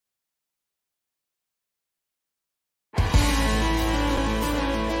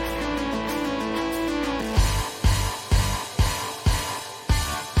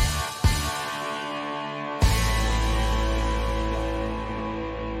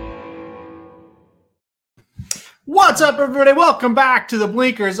What's up, everybody? Welcome back to the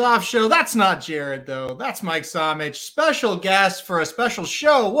Blinkers Off Show. That's not Jared, though. That's Mike Somich, special guest for a special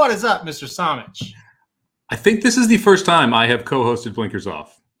show. What is up, Mr. Somich? I think this is the first time I have co-hosted Blinkers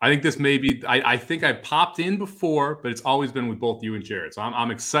Off. I think this may be, I think I popped in before, but it's always been with both you and Jared. So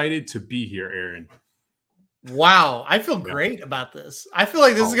I'm excited to be here, Aaron. Wow, I feel great about this. I feel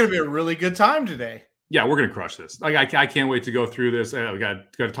like this is going to be a really good time today. Yeah, we're going to crush this. Like I can't wait to go through this. We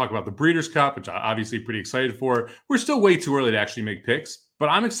got to talk about the Breeders' Cup, which I'm obviously pretty excited for. We're still way too early to actually make picks, but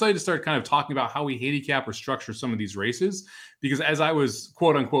I'm excited to start kind of talking about how we handicap or structure some of these races. Because as I was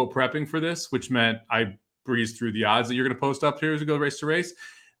quote unquote prepping for this, which meant I breezed through the odds that you're going to post up here as we go race to race,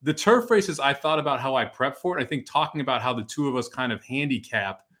 the turf races, I thought about how I prep for it. I think talking about how the two of us kind of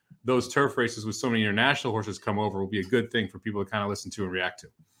handicap those turf races with so many international horses come over will be a good thing for people to kind of listen to and react to.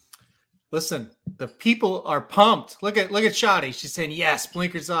 Listen, the people are pumped. Look at Shoddy. She's saying, yes,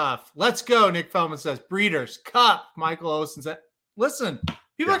 Blinkers Off. Let's go, Nick Feldman says. Breeders' Cup. Michael Olsen said, listen,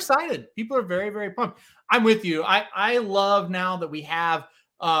 people are excited. People are very, very pumped. I'm with you. I love now that we have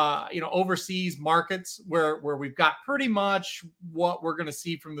overseas markets where we've got pretty much what we're going to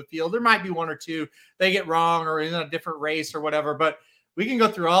see from the field. There might be one or two they get wrong or in a different race or whatever, but we can go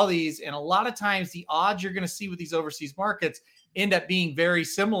through all these. And a lot of times the odds you're going to see with these overseas markets end up being very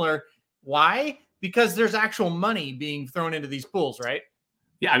similar. Why? Because there's actual money being thrown into these pools, right?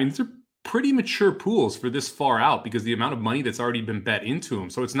 Yeah, I mean, these are pretty mature pools for this far out because the amount of money that's already been bet into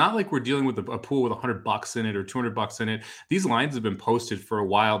them. So it's not like we're dealing with a pool with $100 in it or $200 in it. These lines have been posted for a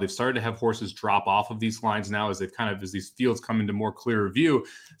while. They've started to have horses drop off of these lines now as these fields come into more clearer view.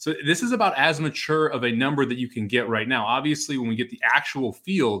 So this is about as mature of a number that you can get right now. Obviously, when we get the actual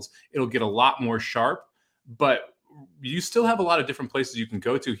fields, it'll get a lot more sharp, but you still have a lot of different places you can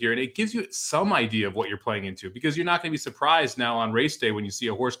go to here. And it gives you some idea of what you're playing into because you're not going to be surprised now on race day when you see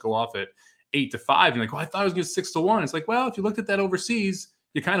a horse go off at 8-5 and like, oh, I thought I was going to 6-1. It's like, well, if you looked at that overseas,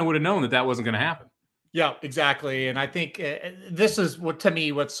 you kind of would have known that wasn't going to happen. Yeah, exactly. And I think this is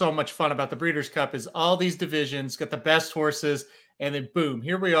what's so much fun about the Breeders' Cup is all these divisions got the best horses. And then boom,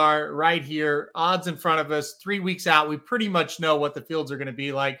 here we are right here, odds in front of us 3 weeks out. We pretty much know what the fields are going to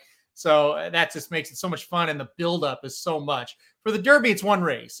be like. So that just makes it so much fun. And the buildup is so much. For the Derby, it's one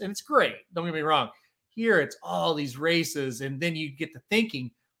race and it's great. Don't get me wrong. Here, it's all these races. And then you get to thinking,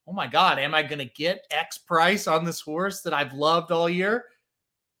 oh my God, am I going to get X price on this horse that I've loved all year?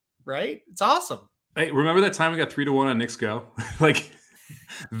 Right? It's awesome. Hey, remember that time we got 3-1 on Knicks Go? Like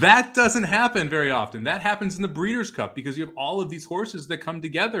that doesn't happen very often. That happens in the Breeders' Cup because you have all of these horses that come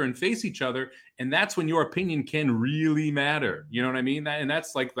together and face each other. And that's when your opinion can really matter. You know what I mean?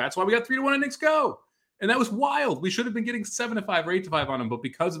 That's why we got 3-1 on Knicks Go. And that was wild. We should have been getting 7-5 or 8-5 on them. But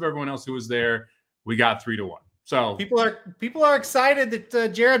because of everyone else who was there, we got 3-1. So people are excited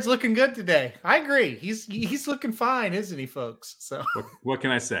that Jared's looking good today. I agree. He's looking fine, isn't he, folks? So what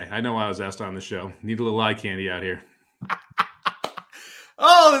can I say? I know I was asked on the show. Need a little eye candy out here.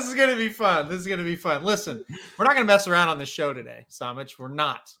 Oh, this is going to be fun. Listen, we're not going to mess around on this show today, Somich. We're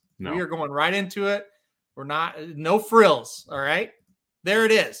not. No. We are going right into it. We're not, no frills. All right. There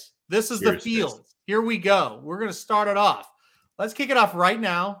it is. This is the field. Here we go. We're going to start it off. Let's kick it off right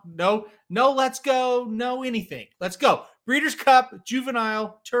now. No, let's go. No, anything. Let's go. Breeders' Cup,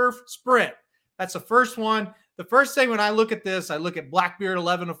 Juvenile, Turf, Sprint. That's the first one. The first thing when I look at this, I look at Blackbeard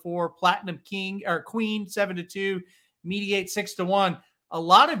 11-4, Platinum King or Queen 7-2, Mediate 6-1. A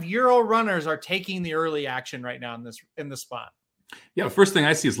lot of Euro runners are taking the early action right now in this spot. Yeah, the first thing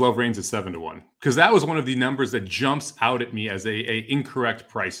I see is Love Reigns at 7-1 because that was one of the numbers that jumps out at me as a incorrect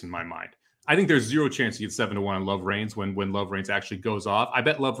price in my mind. I think there's zero chance you get 7-1 on Love Reigns when Love Reigns actually goes off. I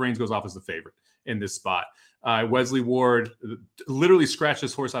bet Love Reigns goes off as the favorite in this spot. Wesley Ward literally scratched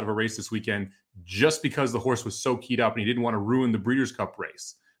this horse out of a race this weekend just because the horse was so keyed up and he didn't want to ruin the Breeders' Cup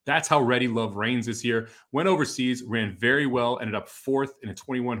race. That's how ready Love Reigns is here. Went overseas, ran very well, ended up fourth in a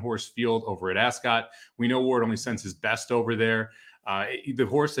 21-horse field over at Ascot. We know Ward only sends his best over there. The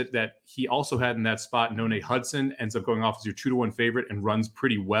horse that he also had in that spot, None Hudson, ends up going off as your 2-1 favorite and runs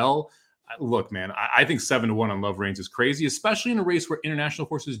pretty well. Look, man, I think 7-1 on Love Reigns is crazy, especially in a race where international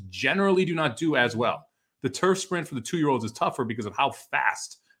horses generally do not do as well. The turf sprint for the 2-year-olds is tougher because of how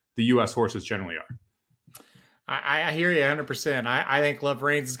fast the U.S. horses generally are. I hear you 100%. I think Love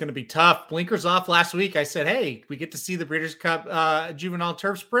Reigns is going to be tough. Blinkers Off last week. I said, hey, we get to see the Breeders' Cup Juvenile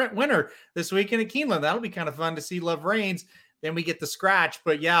Turf Sprint winner this weekend at Keeneland. That'll be kind of fun to see Love Reigns. Then we get the scratch.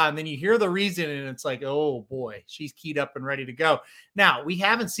 But yeah, and then you hear the reason, and it's like, oh boy, she's keyed up and ready to go. Now, we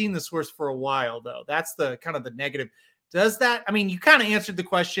haven't seen this horse for a while, though. That's the kind of the negative. Does that, I mean, you kind of answered the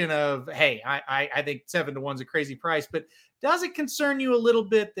question of, hey, I think 7-1 is a crazy price, but does it concern you a little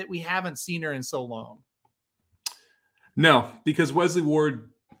bit that we haven't seen her in so long? No, because Wesley Ward,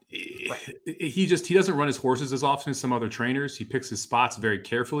 Right. he doesn't run his horses as often as some other trainers. He picks his spots very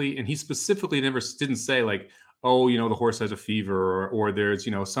carefully, and he specifically never didn't say like, oh, the horse has a fever or there's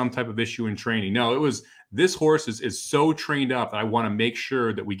some type of issue in training. No, it was this horse is so trained up that I want to make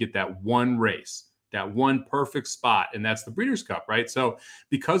sure that we get that one race, that one perfect spot, and that's the Breeders' Cup, right? So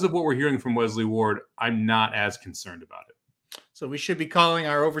because of what we're hearing from Wesley Ward, I'm not as concerned about it. So we should be calling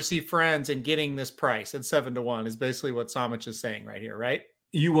our overseas friends and getting this price at 7-1 is basically what Samich is saying right here, right?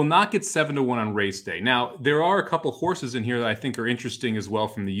 You will not get 7-1 on race day. Now, there are a couple horses in here that I think are interesting as well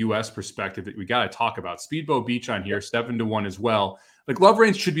from the U.S. perspective that we got to talk about. Speedboat Beach on here, 7-1 as well. Like Love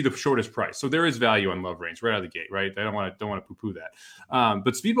Range should be the shortest price, so there is value on Love Range right out of the gate, right? I don't want to poo-poo that.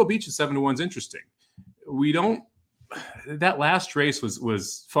 But Speedboat Beach at 7-1 is interesting. That last race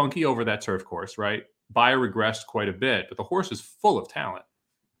was funky over that turf course, right? Beyer regressed quite a bit, but the horse is full of talent.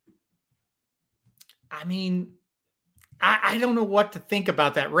 I mean, I don't know what to think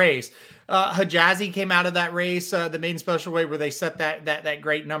about that race. Hijazi came out of that race, the maiden special weight where they set that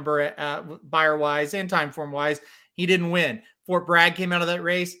great number Beyer wise and time form wise. He didn't win. Fort Bragg came out of that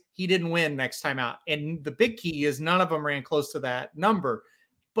race. He didn't win next time out. And the big key is none of them ran close to that number.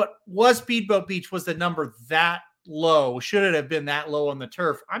 But was Speedboat Beach, was the number that low? Should it have been that low on the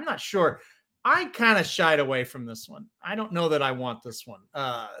turf? I'm not sure. I kind of shied away from this one. I don't know that I want this one.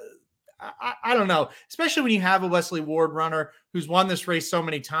 I don't know, especially when you have a Wesley Ward runner who's won this race so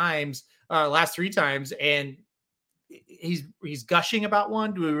many times, last 3 times, and he's gushing about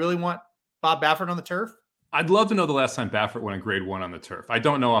one. Do we really want Bob Baffert on the turf? I'd love to know the last time Baffert won a grade 1 on the turf. I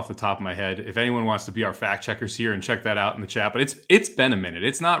don't know off the top of my head. If anyone wants to be our fact checkers here and check that out in the chat, but it's been a minute.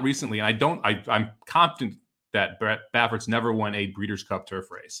 It's not recently, and I'm confident that Baffert's never won a Breeders' Cup turf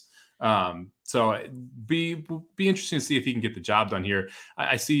race. So be interesting to see if he can get the job done here.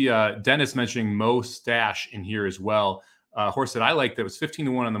 I see Dennis mentioning Mo Stash in here as well. Horse that I like that was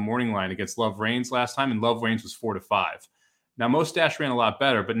 15-1 on the morning line against Love Reigns last time, and Love Reigns was 4-5. Now Mo Stash ran a lot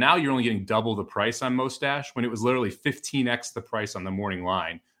better, but now you're only getting double the price on Mo Stash when it was literally 15x the price on the morning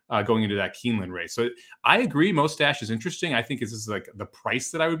line going into that Keeneland race. So I agree, Mo Stash is interesting. I think this is like the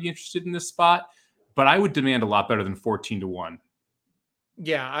price that I would be interested in this spot, but I would demand a lot better than 14-1.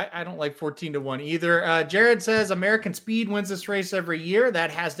 Yeah, I don't like 14-1 either. Jared says American Speed wins this race every year.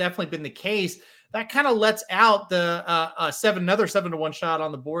 That has definitely been the case. That kind of lets out the another 7-1 shot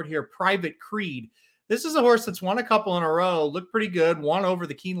on the board here. Private Creed. This is a horse that's won a couple in a row, looked pretty good, won over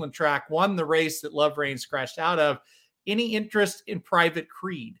the Keeneland track, won the race that Love Reigns scratched out of. Any interest in Private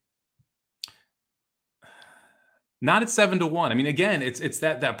Creed? Not at 7-1. I mean, again, it's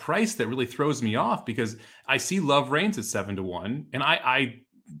that price that really throws me off because I see Love Reigns at 7-1, and I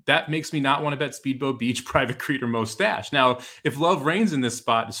that makes me not want to bet Speedboat Beach, Private Creed, or Mo Stash. Now, if Love Reigns in this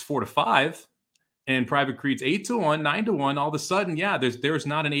spot is 4-5, and Private Creed's 8-1, 9-1, all of a sudden, yeah, there's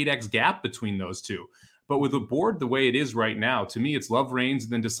not an 8x gap between those two. But with the board the way it is right now, to me, it's Love Reigns,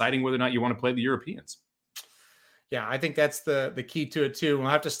 and then deciding whether or not you want to play the Europeans. Yeah, I think that's the key to it too. We'll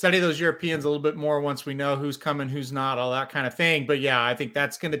have to study those Europeans a little bit more once we know who's coming, who's not, all that kind of thing. But yeah, I think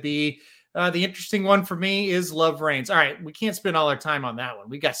that's going to be the interesting one for me is Love Reigns. All right, we can't spend all our time on that one.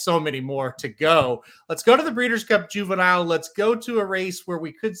 We got so many more to go. Let's go to the Breeders' Cup Juvenile. Let's go to a race where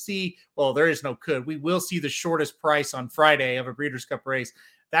we could see, well, there is no could. We will see the shortest price on Friday of a Breeders' Cup race.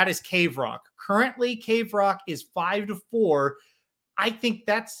 That is Cave Rock. Currently, Cave Rock is 5-4. I think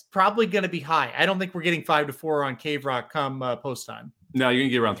that's probably going to be high. I don't think we're getting 5-4 on Cave Rock come post time. No, you're going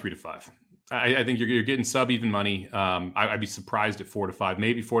to get around 3-5. I think you're getting sub even money. I'd be surprised at 4-5,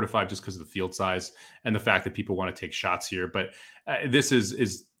 maybe 4-5 just because of the field size and the fact that people want to take shots here. But this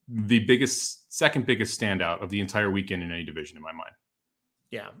is the second biggest standout of the entire weekend in any division in my mind.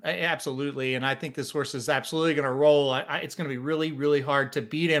 Yeah, absolutely. And I think this horse is absolutely going to roll. It's going to be really, really hard to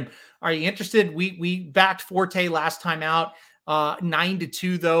beat him. Are you interested? We backed Forte last time out.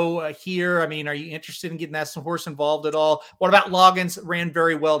 9-2 though here. I mean, are you interested in getting that horse involved at all? What about Loggins? Ran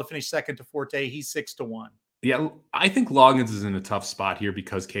very well to finish second to Forte. He's 6-1. Yeah, I think Loggins is in a tough spot here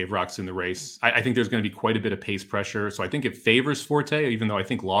because Cave Rock's in the race. I think there's going to be quite a bit of pace pressure. So I think it favors Forte, even though I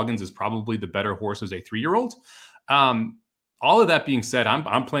think Loggins is probably the better horse as a 3-year-old. All of that being said,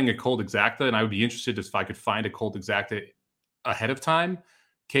 I'm playing a Cold Exacta, and I would be interested if I could find a Cold Exacta ahead of time.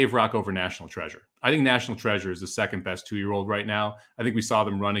 Cave Rock over National Treasure. I think National Treasure is the second best 2-year-old right now. I think we saw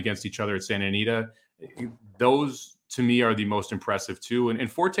them run against each other at Santa Anita. Those, to me, are the most impressive too.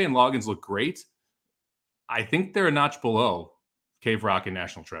 And Forte and Loggins look great. I think they're a notch below Cave Rock and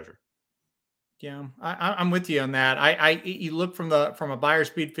National Treasure. Yeah, I'm with you on that. You look from a buyer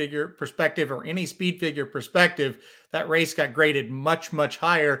speed figure perspective or any speed figure perspective, that race got graded much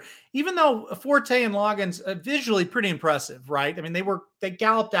higher. Even though Forte and Loggins visually pretty impressive, right? I mean, they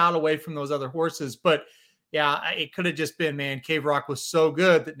galloped out away from those other horses, but yeah, it could have just been, man, Cave Rock was so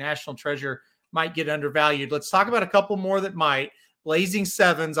good that National Treasure might get undervalued. Let's talk about a couple more that might. Blazing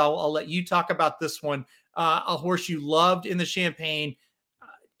Sevens. I'll let you talk about this one. A horse you loved in the Champagne.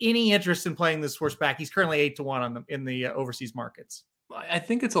 Any interest in playing this horse back? He's currently 8-1 in the overseas markets. I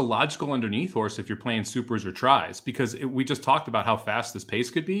think it's a logical underneath horse if you're playing supers or tries, because we just talked about how fast this pace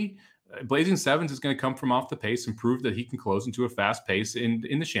could be. Blazing Sevens is going to come from off the pace and prove that he can close into a fast pace in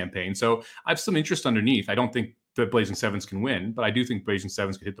the Champagne. So I have some interest underneath. I don't think that Blazing Sevens can win, but I do think Blazing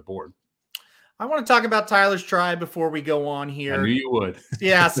Sevens could hit the board. I want to talk about Tyler's Tribe before we go on here. I knew you would.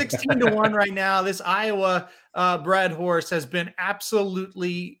 Yeah, 16-1 right now. This Iowa bred horse has been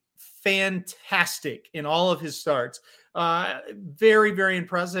absolutely fantastic in all of his starts. Very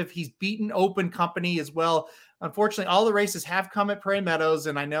impressive. He's beaten Open Company as well. Unfortunately, all the races have come at Prairie Meadows,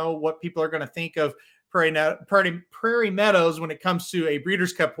 and I know what people are going to think of Prairie Meadows when it comes to a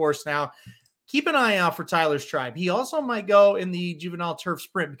Breeders' Cup horse now. Keep an eye out for Tyler's Tribe. He also might go in the juvenile turf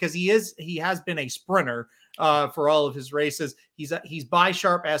sprint because he has been a sprinter for all of his races. He's by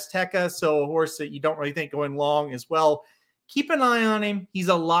Sharp Azteca, so a horse that you don't really think going long as well. Keep an eye on him. He's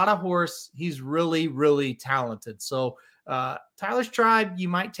a lot of horse. He's really talented. So Tyler's Tribe, you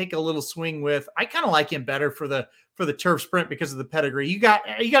might take a little swing with. I kind of like him better for the turf sprint because of the pedigree. You got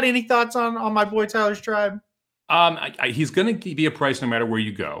any thoughts on my boy Tyler's Tribe? He's going to be a price no matter where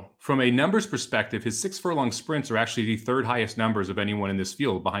you go. From a numbers perspective, his 6 furlong sprints are actually the third highest numbers of anyone in this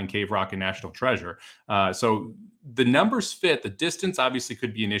field behind Cave Rock and National Treasure. So the numbers fit. The distance obviously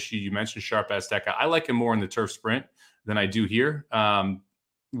could be an issue. You mentioned Sharp Azteca. I like him more in the turf sprint than I do here.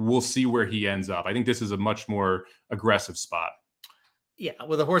 We'll see where he ends up. I think this is a much more aggressive spot. Yeah,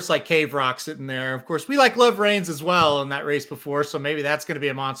 with a horse like Cave Rock sitting there. Of course, we like Love Reigns as well in that race before, so maybe that's going to be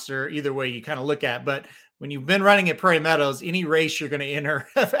a monster either way you kind of look at. But when you've been running at Prairie Meadows, any race you're going to enter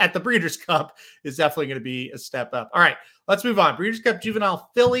at the Breeders' Cup is definitely going to be a step up. All right, let's move on. Breeders' Cup Juvenile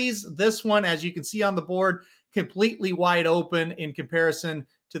Fillies. This one, as you can see on the board, completely wide open in comparison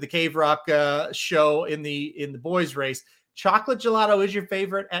to the Cave Rock show in the boys' race. Chocolate Gelato is your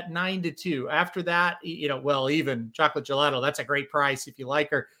favorite at 9-2. After that, even Chocolate Gelato, that's a great price if you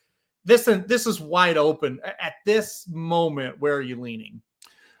like her. This is wide open. At this moment, where are you leaning?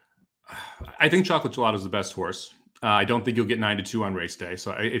 I think Chocolate Gelato is the best horse. I don't think you'll get 9-2 on race day.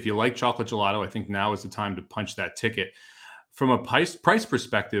 So if you like Chocolate Gelato, I think now is the time to punch that ticket. From a price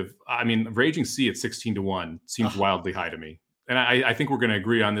perspective, I mean, Raging Sea at 16-1 seems wildly high to me. And I think we're going to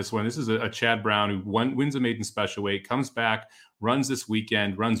agree on this one. This is a Chad Brown who wins a maiden special weight, comes back, runs this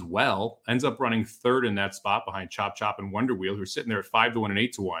weekend, runs well, ends up running third in that spot behind Chop Chop and Wonder Wheel, who are sitting there at 5-1 and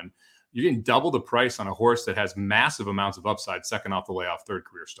 8-1. You're getting double the price on a horse that has massive amounts of upside, second off the layoff, third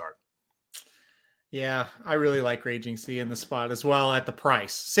career start. Yeah, I really like Raging Sea in the spot as well at the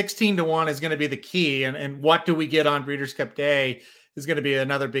price. 16-1 is going to be the key. And what do we get on Breeders' Cup Day is going to be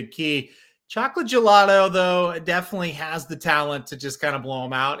another big key. Chocolate Gelato, though, definitely has the talent to just kind of blow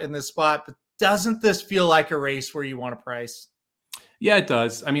them out in this spot. But doesn't this feel like a race where you want to price? Yeah, it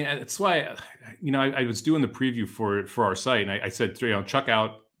does. I mean, it's why, I was doing the preview for our site, and I said, chuck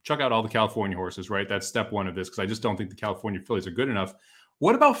out all the California horses, right? That's step one of this, because I just don't think the California fillies are good enough.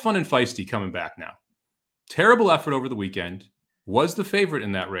 What about Fun and Feisty coming back now? Terrible effort over the weekend. Was the favorite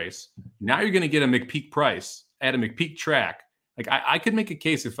in that race. Now you're going to get a McPeak price at a McPeak track. Like I could make a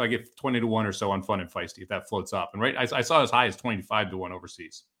case if I get 20-1 or so on Fun and Feisty, if that floats up. And right, I saw as high as 25-1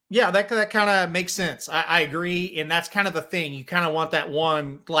 overseas. Yeah, that kind of makes sense. I agree. And that's kind of the thing. You kind of want that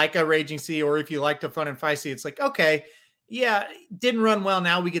one, like a Raging Sea, or if you like the Fun and Feisty, it's like, okay, yeah, didn't run well.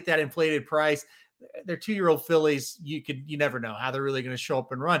 Now we get that inflated price. They're 2-year-old fillies. You never know how they're really going to show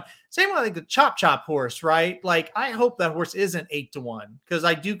up and run. Same with like the Chop Chop horse, right? Like I hope that horse isn't 8-1 because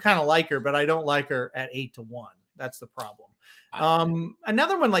I do kind of like her, but I don't like her at 8-1. That's the problem.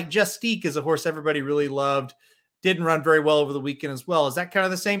 Another one like Justique is a horse everybody really loved. Didn't run very well over the weekend as well. Is that kind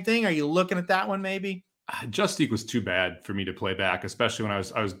of the same thing? Are you looking at that one maybe? Justique was too bad for me to play back, especially when I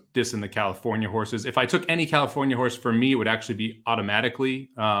was dissing the California horses. If I took any California horse, for me, it would actually be automatically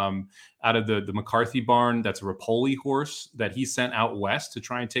out of the McCarthy barn. That's a Rapoli horse that he sent out west to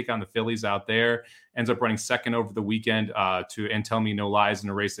try and take on the fillies out there. Ends up running second over the weekend and Tell Me No Lies in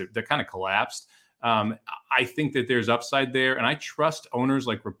a race that kind of collapsed. I think that there's upside there, and I trust owners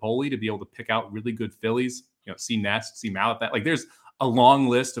like Rapoli to be able to pick out really good fillies. See Nest, see Mallet. Like there's a long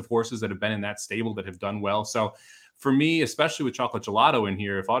list of horses that have been in that stable that have done well. So for me, especially with Chocolate Gelato in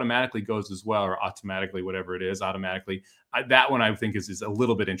here, if Automatically goes as well, or Automatically, whatever it is, Automatically, that one I think is a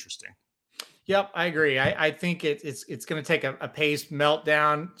little bit interesting. Yep, I agree. I think it's going to take a pace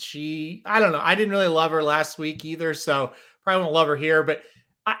meltdown. I don't know. I didn't really love her last week either, so probably won't love her here. But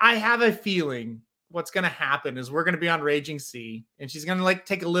I have a feeling what's going to happen is we're going to be on Raging Sea, and she's going to like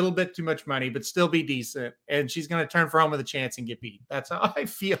take a little bit too much money, but still be decent, and she's going to turn for home with a chance and get beat. That's how I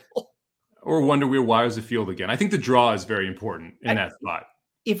feel. Or Wonder Wheel wires the field again. I think the draw is very important in that spot.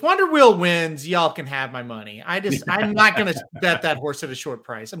 If Wonder Wheel wins, y'all can have my money. I'm not going to bet that horse at a short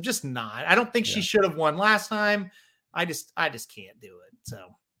price. I'm just not. I don't think she should have won last time. I just can't do it. So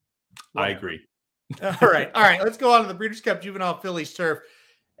whatever. I agree. All right. Let's go on to the Breeders' Cup Juvenile Fillies Turf.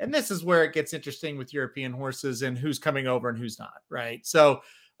 And this is where it gets interesting with European horses and who's coming over and who's not, right? So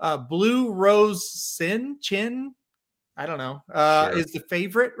Blue Rose Chin, I don't know, is the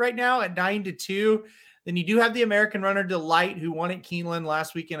favorite right now at 9-2. Then you do have the American runner Delight, who won at Keeneland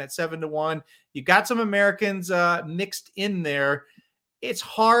last weekend at 7-1. You've got some Americans mixed in there. It's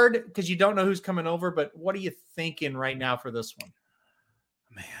hard because you don't know who's coming over, but what are you thinking right now for this one?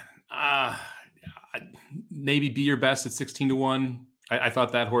 Man, maybe Be Your Best at 16-1. I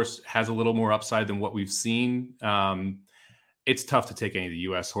thought that horse has a little more upside than what we've seen. It's tough to take any of the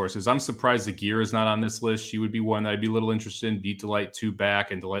U.S. horses. I'm surprised Zagira is not on this list. She would be one that I'd be a little interested in. Beat Delight 2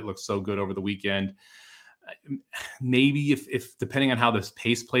 back, and Delight looks so good over the weekend. Maybe if depending on how this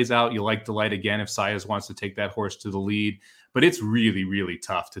pace plays out, you like Delight again if Saez wants to take that horse to the lead. But it's really, really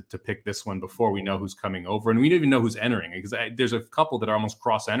tough to pick this one before we know who's coming over. And we don't even know who's entering, because there's a couple that are almost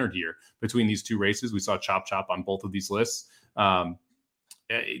cross-entered here between these two races. We saw Chop Chop on both of these lists.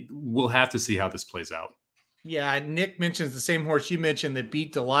 We'll have to see how this plays out. Yeah, Nick mentions the same horse you mentioned that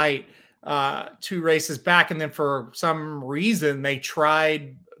beat Delight 2 races back, and then for some reason they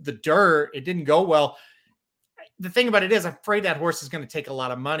tried the dirt. It didn't go well. The thing about it is, I'm afraid that horse is going to take a lot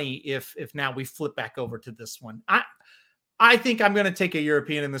of money if now we flip back over to this one. I think I'm going to take a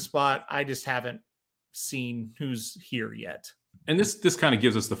European in the spot. I just haven't seen who's here yet. And this kind of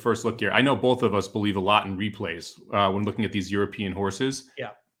gives us the first look here. I know both of us believe a lot in replays when looking at these European horses. Yeah.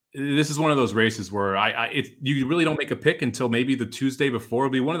 This is one of those races where you really don't make a pick until maybe the Tuesday before.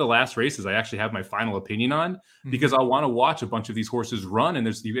 It'll be one of the last races I actually have my final opinion on, because I'll want to watch a bunch of these horses run. And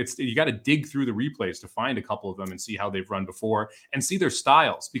you got to dig through the replays to find a couple of them and see how they've run before and see their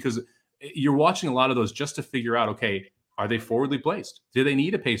styles, because you're watching a lot of those just to figure out, okay, are they forwardly placed? Do they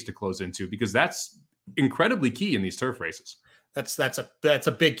need a pace to close into? Because that's incredibly key in these turf races. That's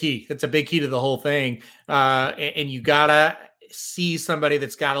a big key. That's a big key to the whole thing. And you gotta see somebody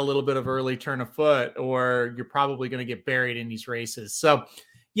that's got a little bit of early turn of foot, or you're probably going to get buried in these races. So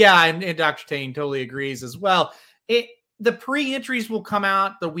yeah, and Dr. Tane totally agrees as well. The pre-entries will come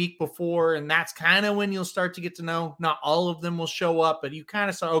out the week before, and that's kind of when you'll start to get to know. Not all of them will show up, but you kind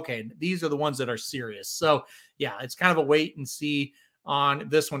of saw, okay, these are the ones that are serious. So yeah, it's kind of a wait and see on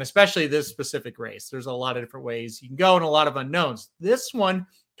this one, especially this specific race. There's a lot of different ways you can go and a lot of unknowns. This one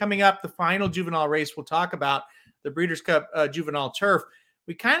coming up, the final juvenile race we'll talk about, the Breeders' Cup Juvenile Turf.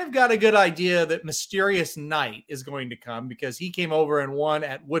 We kind of got a good idea that Mysterious Knight is going to come, because he came over and won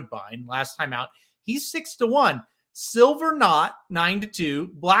at Woodbine last time out. He's 6-1. Silver Knot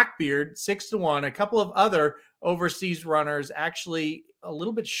 9-2. Blackbeard 6-1. A couple of other overseas runners actually a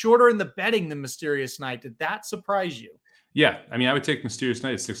little bit shorter in the betting than Mysterious Knight. Did that surprise you? Yeah, I mean, I would take Mysterious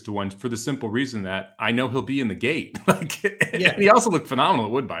Knight at 6-1 for the simple reason that I know he'll be in the gate. And he also looked phenomenal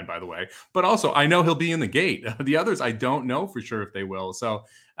at Woodbine, by the way. But also, I know he'll be in the gate. The others, I don't know for sure if they will. So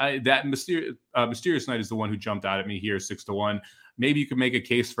that Mysterious Knight is the one who jumped out at me here, 6-1. Maybe you could make a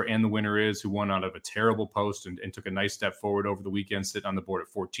case for And the Winner Is, who won out of a terrible post and took a nice step forward over the weekend, sitting on the board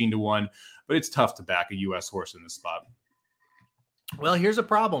at 14-1. But it's tough to back a U.S. horse in this spot. Well, here's a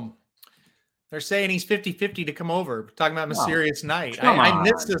problem. They're saying he's 50-50 to come over. Talking about Mysterious Knight. I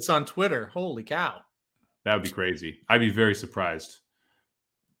missed this on Twitter. Holy cow. That would be crazy. I'd be very surprised.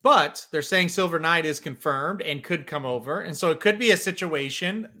 But they're saying Silver Knight is confirmed and could come over. And so it could be a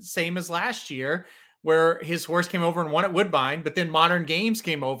situation, same as last year, where his horse came over and won at Woodbine, but then Modern Games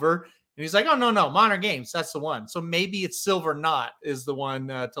came over. And he's like, oh, no, Modern Games, that's the one. So maybe it's Silver Knot is the one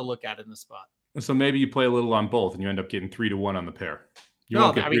to look at in the spot. So maybe you play a little on both and you end up getting 3-1 on the pair. You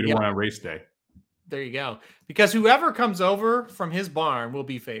won't get 3-1 on race day. There you go. Because whoever comes over from his barn will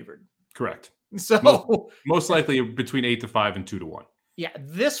be favored. Correct. So most likely between 8-5 and 2-1. Yeah,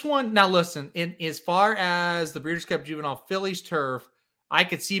 this one. Now listen, in as far as the Breeders' Cup Juvenile Fillies Turf, I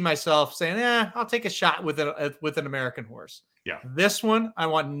could see myself saying, I'll take a shot with an American horse. Yeah. This one, I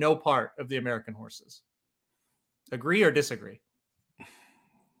want no part of the American horses. Agree or disagree?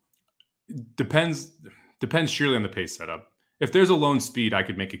 Depends. Depends surely on the pace setup. If there's a lone speed, I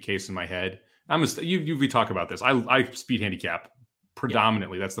could make a case in my head. We talk about this. I speed handicap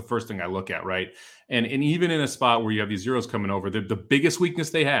predominantly. That's the first thing I look at, right? And even in a spot where you have these zeros coming over, the biggest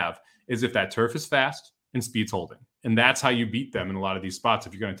weakness they have is if that turf is fast and speed's holding. And that's how you beat them in a lot of these spots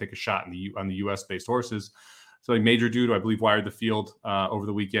if you're going to take a shot on the US-based horses. So like Major Dude, I believe, wired the field over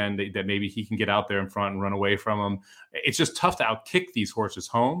the weekend that maybe he can get out there in front and run away from them. It's just tough to outkick these horses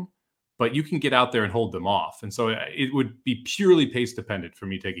home, but you can get out there and hold them off. And so it would be purely pace dependent for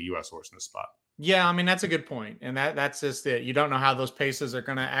me to take a US horse in this spot. Yeah, I mean, that's a good point. And that's just it. You don't know how those paces are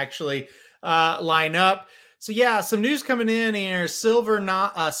going to actually line up. So yeah, some news coming in here. Silver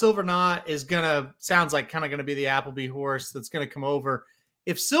Knot is sounds like kind of going to be the Appleby horse that's going to come over.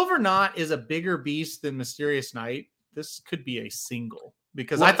 If Silver Knot is a bigger beast than Mysterious Night, this could be a single,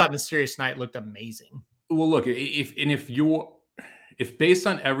 because I thought Mysterious Night looked amazing. Well, look, if based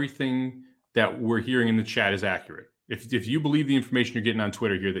on everything that we're hearing in the chat is accurate, if you believe the information you're getting on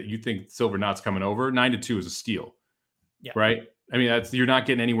Twitter here that you think Silver Knot's coming over, 9-2 is a steal. Yeah. Right? I mean, you're not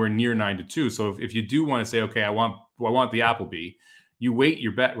getting anywhere near 9-2. So if you do want to say, okay, I want the Appleby, you weight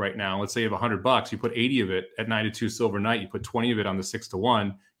your bet right now. Let's say you have $100, you put 80 of it at 9-2 Silver Knight, you put 20 of it on the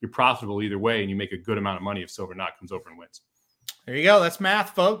 6-1. You're profitable either way, and you make a good amount of money if Silver Knot comes over and wins. There you go. That's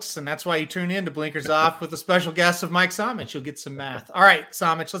math, folks. And that's why you tune in to Blinkers Off with a special guest of Mike Somich. You'll get some math. All right,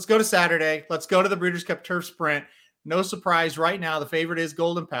 Somich, let's go to Saturday. Let's go to the Breeders' Cup Turf Sprint. No surprise right now. The favorite is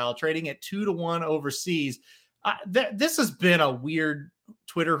Golden Pal, trading at 2-1 overseas. This has been a weird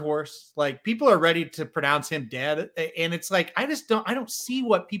Twitter horse. Like, people are ready to pronounce him dead. And it's like, I don't see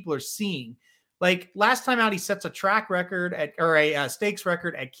what people are seeing. Like, last time out, he sets a track record or a stakes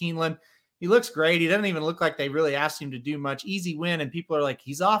record at Keeneland. He looks great. He doesn't even look like they really asked him to do much. Easy win. And people are like,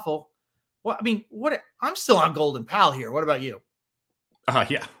 he's awful. Well, I mean, I'm still on Golden Pal here. What about you?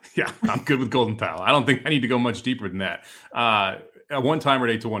 Yeah. I'm good with Golden Pal. I don't think I need to go much deeper than that. A one-timer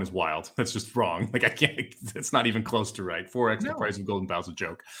at 8-1 is wild. That's just wrong. Like, I can't. It's not even close to right. 4x the price of Golden Pal is a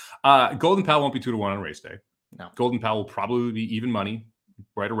joke. Golden Pal won't be 2-1 on race day. No. Golden Pal will probably be even money,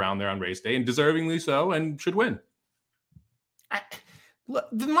 right around there on race day, and deservingly so, and should win.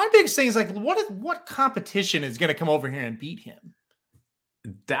 My biggest thing is, like, what competition is going to come over here and beat him?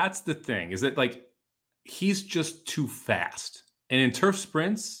 That's the thing. Is that, like, he's just too fast, and in turf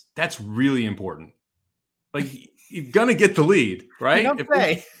sprints, that's really important. Like, he's gonna get the lead, right?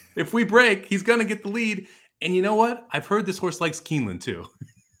 If we break, he's gonna get the lead. And you know what? I've heard this horse likes Keeneland too.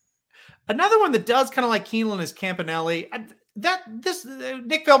 Another one that does kind of like Keeneland is Campanelli.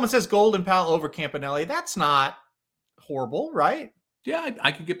 Nick Feldman says Golden Pal over Campanelli. That's not horrible, right? Yeah,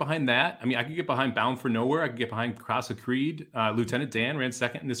 I could get behind that. I mean, I could get behind Bound for Nowhere. I could get behind Casa Creed. Lieutenant Dan ran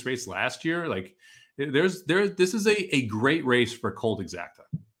second in this race last year. Like, this is a great race for Colt Exacta.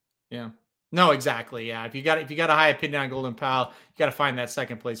 Yeah. No, exactly. Yeah. If you got a high opinion on Golden Pal, you got to find that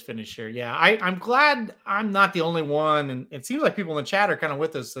second place finish here. Yeah. I'm glad I'm not the only one. And it seems like people in the chat are kind of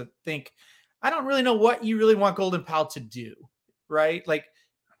with us that think, I don't really know what you really want Golden Pal to do. Right. Like,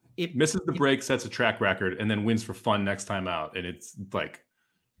 it misses the break, sets a track record, and then wins for fun next time out. And it's like,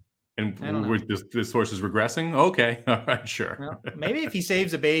 and this horse is regressing. Okay. All right. Sure. Well, maybe if he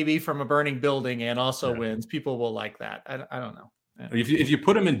saves a baby from a burning building and also wins, people will like that. I don't know. If you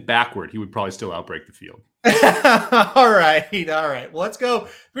put him in backward, he would probably still outbreak the field. All right. Well, let's go.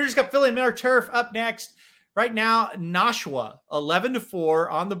 Breeders' Cup Filly Miller Turf up next. Right now, Nashua,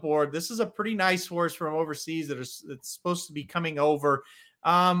 11-4 on the board. This is a pretty nice horse from overseas that's supposed to be coming over.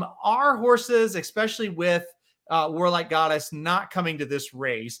 Our horses, especially with Warlike Goddess, not coming to this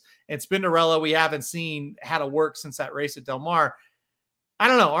race, and Spinderella, we haven't seen how to work since that race at Del Mar. I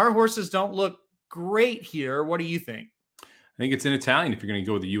don't know. Our horses don't look great here. What do you think? I think it's in Italian if you're going to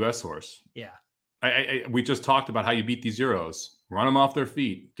go with the U.S. horse. Yeah. We just talked about how you beat these Euros. Run them off their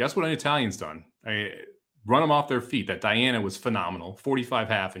feet. Guess what an Italian's done? Run them off their feet. That Diana was phenomenal.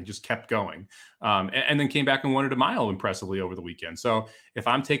 45.5 and just kept going. And then came back and won it a mile impressively over the weekend. So if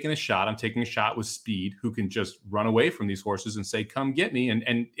I'm taking a shot, I'm taking a shot with speed, who can just run away from these horses and say, come get me.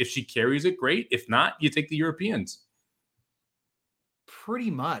 And if she carries it, great. If not, you take the Europeans.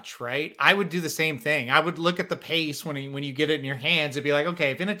 Pretty much, right? I would do the same thing. I would look at the pace when you get it in your hands and be like,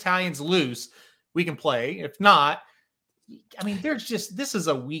 okay, if an Italian's loose, we can play. If not, I mean, this is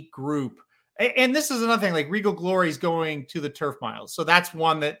a weak group. And this is another thing, like Regal Glory is going to the Turf Miles. So that's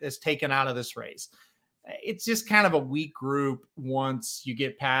one that is taken out of this race. It's just kind of a weak group once you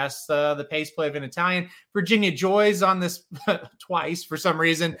get past the pace play of an Italian. Virginia Joy's on this twice for some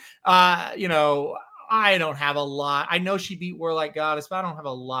reason. I don't have a lot. I know she beat Warlike Goddess, but I don't have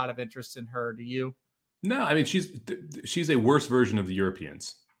a lot of interest in her. Do you? No, I mean, she's a worse version of the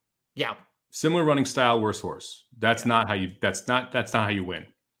Europeans. Yeah. Similar running style, worse horse. That's not how you win.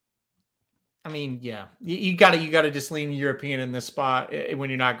 I mean, yeah, you got to just lean European in this spot when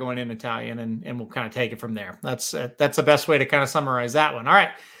you're not going in Italian, and we'll kind of take it from there. That's the best way to kind of summarize that one. All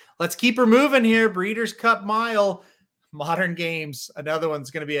right, let's keep her moving here. Breeders' Cup Mile, Modern Games. Another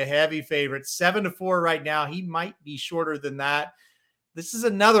one's going to be a heavy favorite, 7-4 right now. He might be shorter than that. This is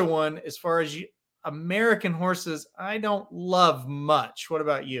another one as far as American horses. I don't love much. What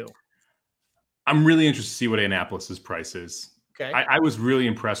about you? I'm really interested to see what Annapolis's price is. Okay. I was really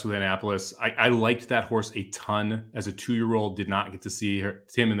impressed with Annapolis. I liked that horse a ton as a 2-year-old. Did not get to see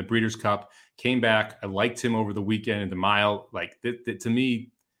him in the Breeders' Cup. Came back. I liked him over the weekend in the mile. Like to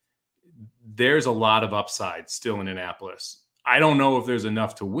me, there's a lot of upside still in Annapolis. I don't know if there's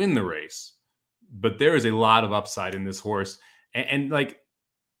enough to win the race, but there is a lot of upside in this horse. And like,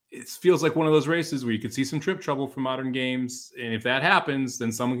 it feels like one of those races where you could see some trip trouble for Modern Games. And if that happens,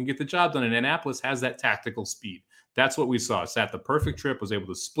 then someone can get the job done. And Annapolis has that tactical speed. That's what we saw. Sat the perfect trip, was able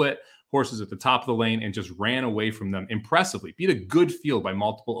to split horses at the top of the lane and just ran away from them impressively. Beat a good field by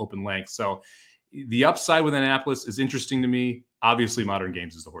multiple open lengths. So the upside with Annapolis is interesting to me. Obviously, Modern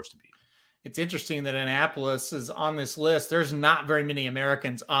Games is the horse to beat. It's interesting that Annapolis is on this list. There's not very many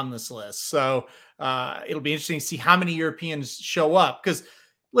Americans on this list. So it'll be interesting to see how many Europeans show up. Because,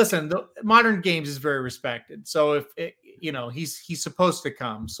 listen, the Modern Games is very respected. So if he's supposed to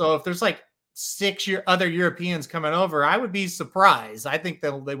come. So if there's like 6 other Europeans coming over, I would be surprised. I think they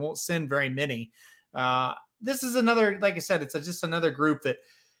won't send very many. This is another, like I said, it's just another group that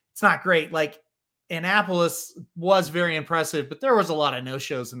it's not great. Like Annapolis was very impressive, but there was a lot of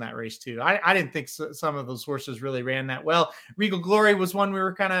no-shows in that race too. I didn't think some of those horses really ran that well. Regal Glory was one we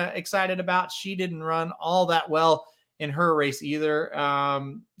were kind of excited about. She didn't run all that well in her race either.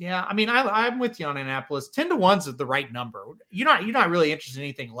 Yeah, I mean, I'm with you on Annapolis. 10-1 is the right number. You're not really interested in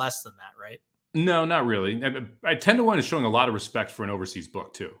anything less than that, right? No, not really. 10-1 is showing a lot of respect for an overseas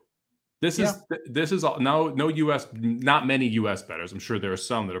book too. This is all, no U.S. not many U.S. bettors. I'm sure there are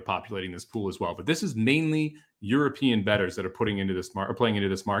some that are populating this pool as well, but this is mainly European bettors that are playing into this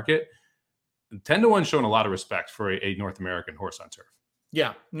market. 10-1 showing a lot of respect for a North American horse on turf.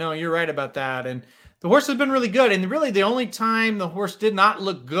 Yeah, no, you're right about that. And the horse has been really good. And really the only time the horse did not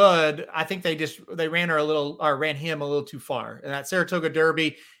look good, I think they ran him a little too far. And that Saratoga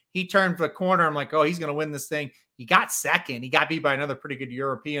Derby, he turned the corner. I'm like, oh, he's going to win this thing. He got second. He got beat by another pretty good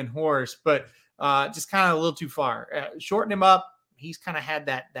European horse, but just kind of a little too far. Shorten him up. He's kind of had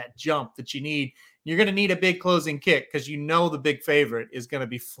that jump that you need. You're going to need a big closing kick because the big favorite is going to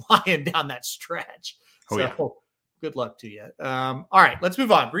be flying down that stretch. Good luck to you. All right, let's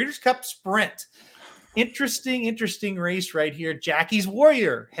move on. Breeders' Cup Sprint. Interesting race right here. Jackie's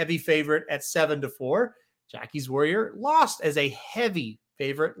Warrior, heavy favorite at 7-4. Jackie's Warrior lost as a heavy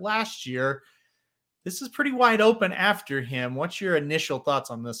favorite last year. This is pretty wide open after him. What's your initial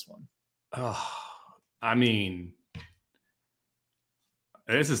thoughts on this one? I mean,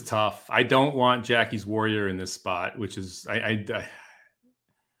 this is tough. I don't want Jackie's Warrior in this spot, which is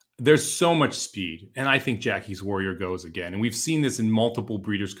there's so much speed, and I think Jackie's Warrior goes again. And we've seen this in multiple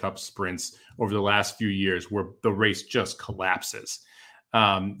Breeders' Cup sprints over the last few years where the race just collapses.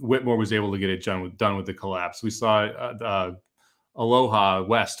 Whitmore was able to get it done with the collapse. We saw Aloha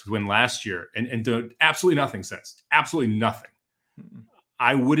West win last year and do absolutely nothing since. Absolutely nothing. Mm-mm.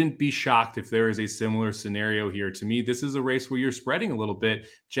 I wouldn't be shocked if there is a similar scenario here. To me, this is a race where you're spreading a little bit.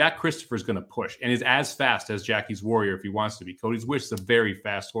 Jack Christopher's going to push and is as fast as Jackie's Warrior if he wants to be. Cody's Wish is a very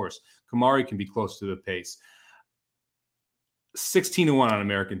fast horse. Kamari can be close to the pace. 16-1 on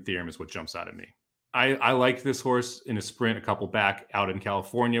American Theorem is what jumps out at me. I like this horse in a sprint, a couple back out in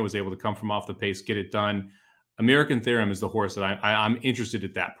California, was able to come from off the pace, get it done. American Theorem is the horse that I'm interested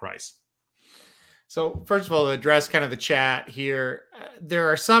at that price. So first of all, to address kind of the chat here,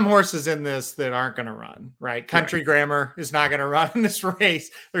 there are some horses in this that aren't going to run, right? Country Grammar is not going to run in this race.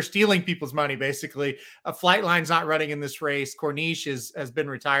 They're stealing people's money, basically. Flightline's not running in this race. Corniche has been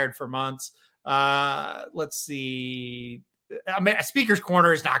retired for months. Let's see. I mean, Speaker's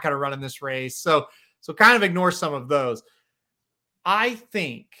Corner is not going to run in this race. So kind of ignore some of those. I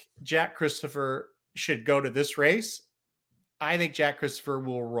think Jack Christopher should go to this race. I think Jack Christopher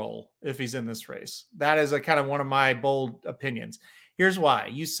will roll if he's in this race. That is a kind of one of my bold opinions. Here's why.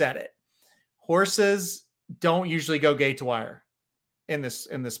 You said it. Horses don't usually go gate to wire in this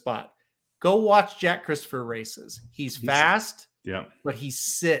spot. Go watch Jack Christopher races. He's fast, but he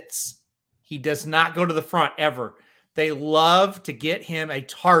sits. He does not go to the front ever. They love to get him a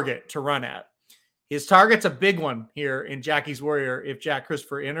target to run at. His target's a big one here in Jackie's Warrior if Jack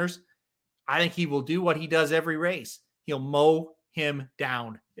Christopher enters. I think he will do what he does every race. He'll mow him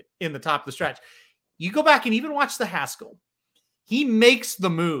down in the top of the stretch. You go back and even watch the Haskell. He makes the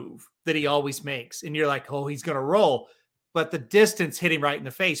move that he always makes. And you're like, oh, he's going to roll. But the distance hit him right in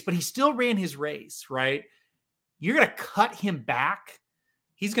the face. But he still ran his race, right? You're going to cut him back.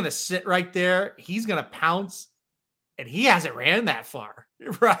 He's going to sit right there. He's going to pounce. And he hasn't ran that far,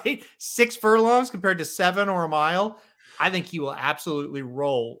 right? 6 furlongs compared to 7 or a mile. I think he will absolutely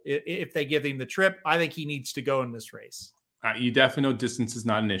roll if they give him the trip. I think he needs to go in this race. You definitely know distance is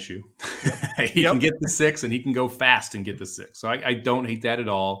not an issue. He can get the 6 and he can go fast and get the 6. So I don't hate that at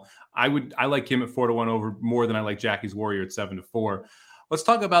all. I like him at 4-1 over more than I like Jackie's Warrior at 7-4. Let's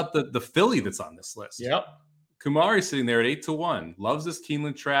talk about the filly that's on this list. Yep. Kumari sitting there at 8-1. Loves this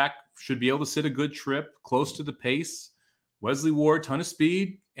Keeneland track. Should be able to sit a good trip, close to the pace. Wesley Ward, ton of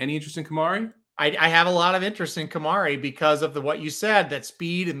speed. Any interest in Kumari? I have a lot of interest in Kumari because of what you said, that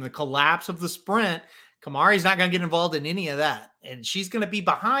speed and the collapse of the sprint. Kamari's not going to get involved in any of that. And she's going to be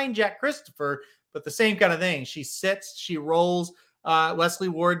behind Jack Christopher, but the same kind of thing. She sits, she rolls. Wesley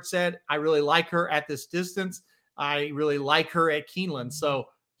Ward said, I really like her at this distance. I really like her at Keeneland. So,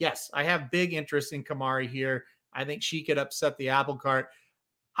 yes, I have big interest in Kumari here. I think she could upset the apple cart.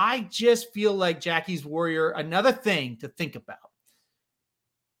 I just feel like Jackie's Warrior, another thing to think about,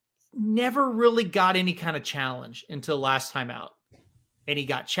 never really got any kind of challenge until last time out. And he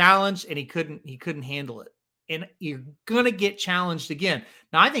got challenged and he couldn't handle it. And you're going to get challenged again.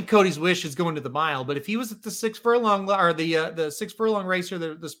 Now, I think Cody's Wish is going to the mile, but if he was at the 6 furlong or the 6 furlong race or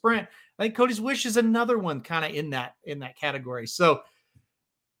the sprint, I think Cody's Wish is another one kind of in that category. So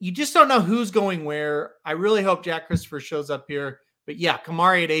you just don't know who's going where. I really hope Jack Christopher shows up here. But yeah,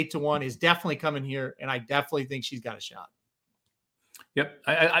 Kumari at 8-1 is definitely coming here, and I definitely think she's got a shot. Yep.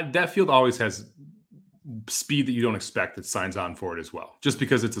 That field always has speed that you don't expect that signs on for it as well, just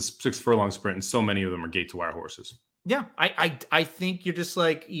because it's a 6 furlong sprint and so many of them are gate to wire horses. Yeah. I think you're just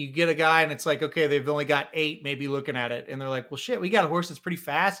like, you get a guy and it's like, okay, they've only got 8 maybe looking at it. And they're like, well, shit, we got a horse that's pretty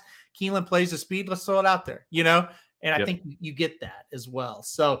fast. Keeneland plays the speed. Let's throw it out there, And I think you get that as well.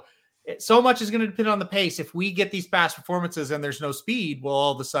 So much is going to depend on the pace. If we get these past performances and there's no speed, well,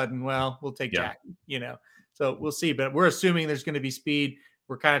 all of a sudden, we'll take Jack, So we'll see. But we're assuming there's going to be speed.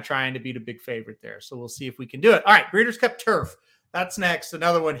 We're kind of trying to beat a big favorite there. So we'll see if we can do it. All right, Breeders' Cup Turf. That's next.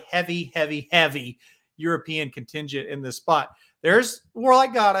 Another one, heavy European contingent in this spot. There's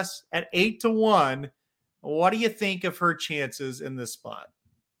Warlike Goddess at 8-1. What do you think of her chances in this spot?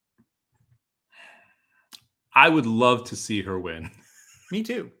 I would love to see her win. Me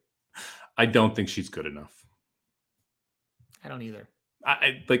too. I don't think she's good enough. I don't either.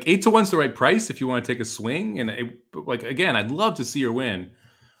 Like 8-1's the right price if you want to take a swing. And again, I'd love to see her win.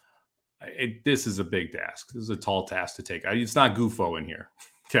 This is a big task. This is a tall task to take. It's not Gufo in here.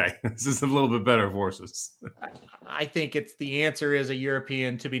 Okay. This is a little bit better of horses. I think the answer is a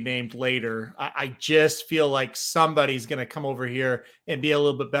European to be named later. I just feel like somebody's going to come over here and be a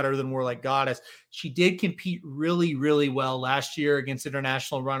little bit better than Warlike Goddess. She did compete really, really well last year against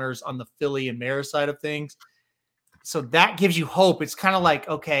international runners on the filly and mare side of things. So that gives you hope. It's kind of like,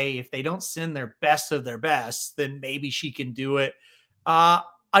 okay, if they don't send their best of their best, then maybe she can do it.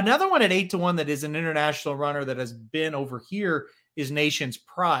 Another one at 8-1 that is an international runner that has been over here is Nation's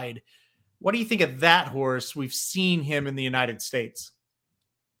Pride. What do you think of that horse? We've seen him in the United States.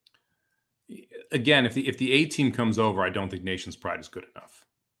 Again, if the A team comes over, I don't think Nation's Pride is good enough.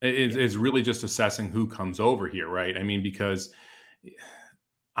 It's really just assessing who comes over here, right? I mean, because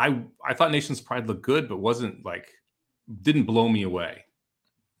I thought Nation's Pride looked good, but didn't blow me away.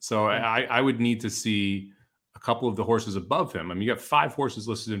 So I would need to see a couple of the horses above him. I mean, you got 5 horses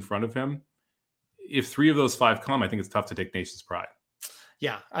listed in front of him. If 3 of those 5 come, I think it's tough to take Nation's Pride.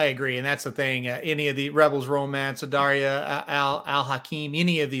 Yeah, I agree. And that's the thing. Any of the Rebels Romance, Adaria, Al Hakim,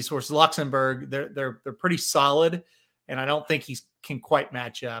 any of these horses, Luxembourg, they're pretty solid. And I don't think he can quite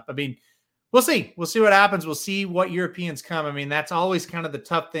match up. I mean, we'll see. We'll see what happens. We'll see what Europeans come. I mean, that's always kind of the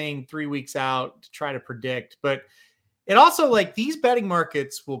tough thing 3 weeks out to try to predict. But it also, these betting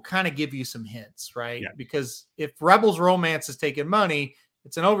markets will kind of give you some hints, right? Yeah. Because if Rebels Romance is taking money,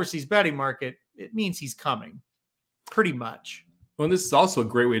 it's an overseas betting market. It means he's coming pretty much. Well, and this is also a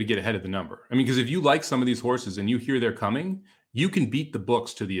great way to get ahead of the number. I mean, because if you like some of these horses and you hear they're coming, you can beat the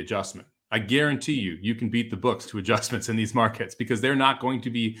books to the adjustment. I guarantee you can beat the books to adjustments in these markets because they're not going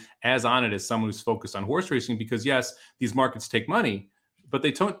to be as on it as someone who's focused on horse racing because, yes, these markets take money, but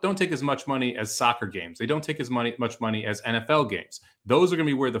they don't take as much money as soccer games. They don't take as much money as NFL games. Those are going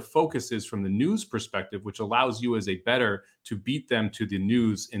to be where the focus is from the news perspective, which allows you as a bettor to beat them to the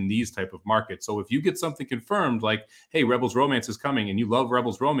news in these type of markets. So if you get something confirmed like, hey, Rebels Romance is coming and you love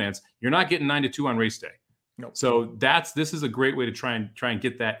Rebels Romance, you're not getting 9-2 on race day. Nope. So this is a great way to try and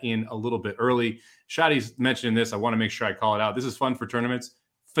get that in a little bit early. Shotty's mentioning this. I want to make sure I call it out. This is fun for tournaments.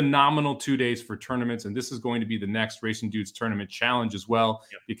 Phenomenal 2 days for tournaments, and this is going to be the next Racing Dudes Tournament Challenge as well.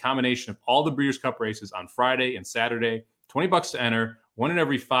 Yep. The combination of all the Breeders' Cup races on Friday and Saturday, $20 to enter. 1 in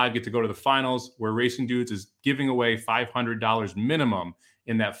every 5 get to go to the finals, where Racing Dudes is giving away $500 minimum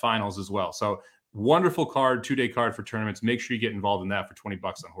in that finals as well. So wonderful card, 2-day card for tournaments. Make sure you get involved in that for $20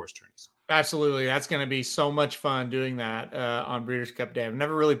 on horse tourneys. Absolutely. That's going to be so much fun doing that on Breeders' Cup Day. I've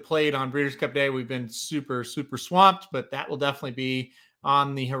never really played on Breeders' Cup Day. We've been super, super swamped, but that will definitely be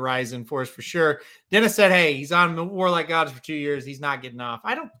on the horizon for us for sure. Dennis said, hey, he's on Warlike Goddess for 2 years. He's not getting off.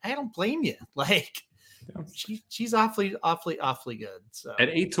 I don't blame you. Like, she's awfully good. So at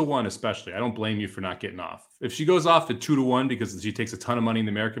 8-1, especially, I don't blame you for not getting off. If she goes off at 2-1 because she takes a ton of money in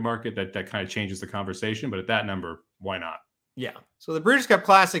the American market, that kind of changes the conversation. But at that number, why not? Yeah. So the Breeders' Cup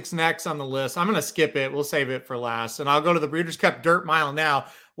Classic's next on the list. I'm going to skip it. We'll save it for last. And I'll go to the Breeders' Cup Dirt Mile now,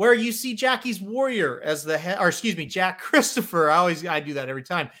 where you see Jackie's Warrior as Jack Christopher. I do that every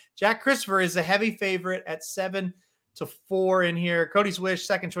time. Jack Christopher is a heavy favorite at 7-4 in here. Cody's Wish,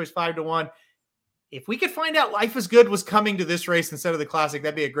 second choice, 5-1. If we could find out Life is Good was coming to this race instead of the Classic,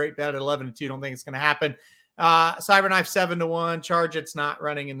 that'd be a great bet at 11-2. Don't think it's going to happen. Cyberknife 7-1. Charge, it's not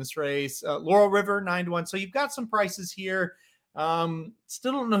running in this race. Laurel River 9-1. So you've got some prices here.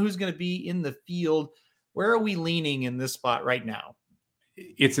 Still don't know who's going to be in the field. Where are we leaning in this spot right now?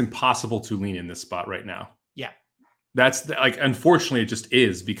 It's impossible to lean in this spot right now. Yeah. That's unfortunately it just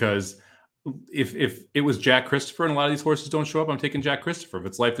is, because if it was Jack Christopher and a lot of these horses don't show up, I'm taking Jack Christopher. If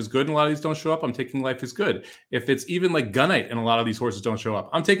it's Life is Good and a lot of these don't show up, I'm taking Life is Good. If it's even like Gunite and a lot of these horses don't show up,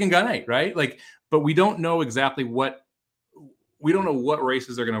 I'm taking Gunite, right? But we don't know exactly what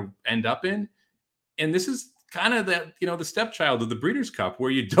races are going to end up in. And this is kind of that, the stepchild of the Breeders' Cup,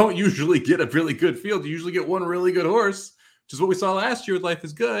 where you don't usually get a really good field. You usually get one really good horse, which is what we saw last year with Life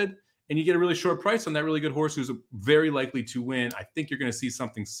is Good. And you get a really short price on that really good horse who's very likely to win. I think you're going to see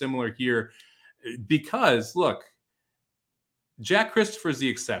something similar here, because look, Jack Christopher is the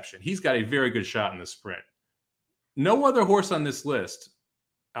exception. He's got a very good shot in the sprint. No other horse on this list,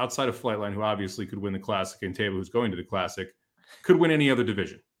 outside of Flightline, who obviously could win the Classic, and Table, who's going to the Classic, could win any other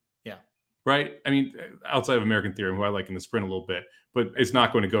division. Yeah. Right? I mean, outside of American Theorem, who I like in the sprint a little bit, but it's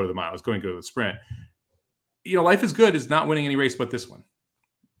not going to go to the mile. It's going to go to the sprint. Life is Good is not winning any race but this one.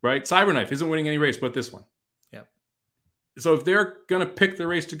 Right? Cyberknife isn't winning any race but this one. Yeah. So if they're going to pick the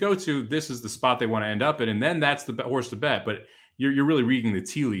race to go to, this is the spot they want to end up in, and then that's the horse to bet. But you're really reading the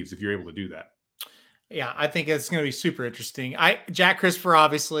tea leaves if you're able to do that. Yeah, I think it's going to be super interesting. Jack Christopher,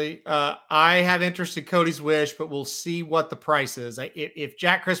 obviously. I have interest in Cody's Wish, but we'll see what the price is. If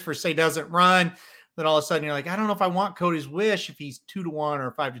Jack Christopher, say, doesn't run, then all of a sudden you're like, I don't know if I want Cody's Wish if he's 2-1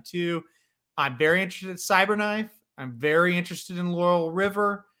 or 5-2. I'm very interested in Cyberknife. I'm very interested in Laurel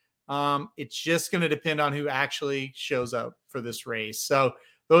River. It's just going to depend on who actually shows up for this race. So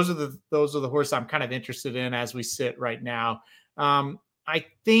those are the horses I'm kind of interested in as we sit right now. I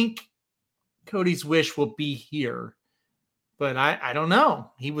think Cody's Wish will be here, but I don't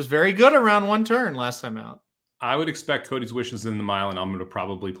know. He was very good around one turn last time out. I would expect Cody's Wish is in the mile, and I'm going to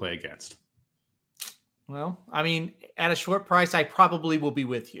probably play against. Well, I mean, at a short price, I probably will be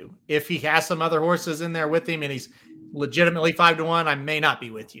with you. If he has some other horses in there with him and he's legitimately 5-1, I may not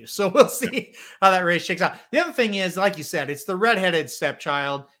be with you. So we'll see how that race shakes out. The other thing is, like you said, it's the redheaded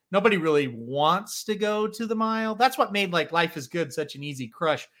stepchild. Nobody really wants to go to the mile. That's what made Life is Good such an easy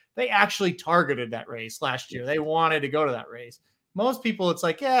crush. They actually targeted that race last year. They wanted to go to that race. Most people, it's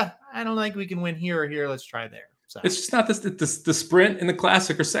like, yeah, I don't think we can win here or here. Let's try there. So it's just not the sprint and the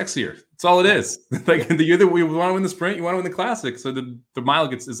Classic are sexier. That's all it is. You either we want to win the sprint, you want to win the Classic. So the mile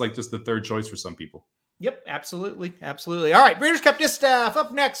is just the third choice for some people. Yep, absolutely. Absolutely. All right, Breeders' Cup Distaff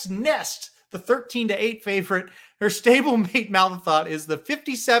up next. Nest, the 13-8 favorite. Her stablemate Malthought is the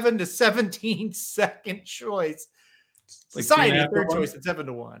 57-17 second choice. Society, third choice at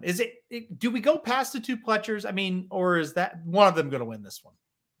 7-1. Is it? Do we go past the two Pletchers? I mean, or is that one of them going to win this one?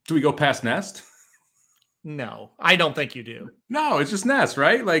 Do we go past Nest? No, I don't think you do. No, it's just Nest,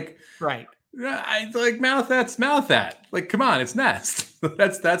 right? Right. I like Malthat's Malthat. Come on, it's Nest.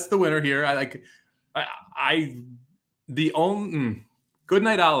 that's the winner here.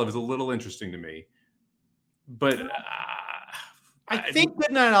 Goodnight Olive is a little interesting to me, but I think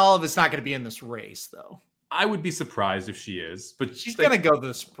Goodnight Olive is not going to be in this race, though. I would be surprised if she is, but she's going to go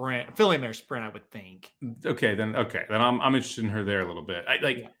the sprint, Philly Mare sprint, I would think. Okay, then I'm interested in her there a little bit.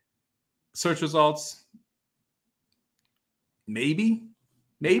 Search results. Maybe.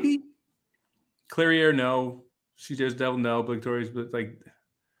 Clairiere, no. She Dares Devil, no. Victorious, but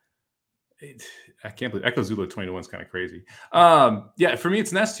I can't believe Echo Zulu 20 to 1 is kind of crazy. Yeah, for me,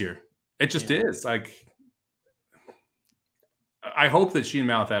 it's Nest here. It just is. Like, I hope that she and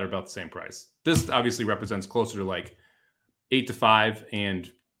Malathat are about the same price. This obviously represents closer to like 8 to 5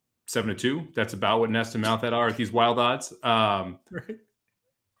 and 7 to 2. That's about what Nest and Malathat are at these wild odds. Right.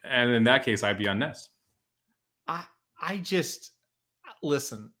 And in that case, I'd be on Nest. I just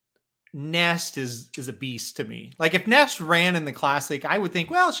listen. Nest is a beast to me. Like if Nest ran in the Classic, I would think,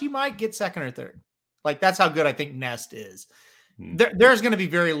 well, she might get second or third. Like that's how good I think Nest is. There's going to be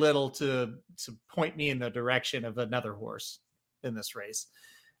very little to point me in the direction of another horse in this race.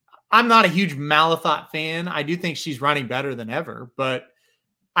 I'm not a huge Malathat fan. I do think she's running better than ever, but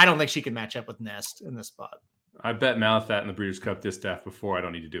I don't think she can match up with Nest in this spot. I bet Malathat in the Breeders' Cup Distaff before. I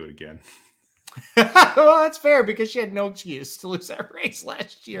don't need to do it again. Well, that's fair because she had no excuse to lose that race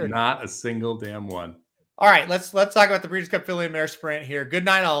last year. Not a single damn one. All right, let's talk about the Breeders' Cup Filly and Mare Sprint here. Good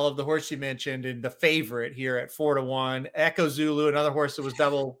Night Olive, the horse you mentioned, and the favorite here at 4 to 1. Echo Zulu, another horse that was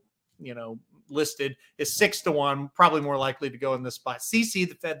double, listed, is 6 to 1. Probably more likely to go in this spot.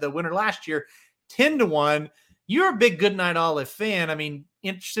 CC, the winner last year, 10 to 1. You're a big Good Night Olive fan. I mean,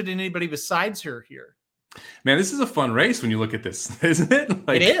 interested in anybody besides her here? Man, this is a fun race when you look at this, isn't it?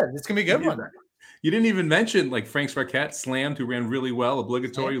 Like, it is. It's going to be a good one. You didn't even mention like Frank's Raquette, Slammed, who ran really well,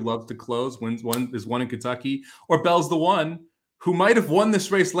 obligatory, loves to close, wins one in Kentucky, or Belle's the One, who might have won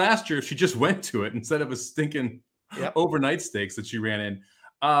this race last year if she just went to it instead of a stinking overnight stakes that she ran in.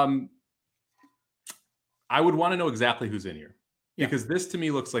 I would want to know exactly who's in here because this to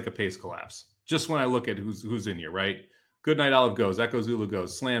me looks like a pace collapse. Just when I look at who's in here, right? Good Night Olive goes, Echo Zulu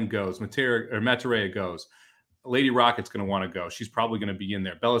goes, Slam goes, Materea goes. Lady Rocket's going to want to go. She's probably going to be in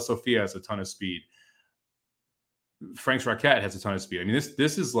there. Bella Sophia has a ton of speed. Frank's Raquette has a ton of speed. I mean,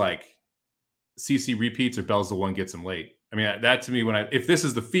 this is like CC repeats or Belle's the One gets him late. I mean, that to me, if this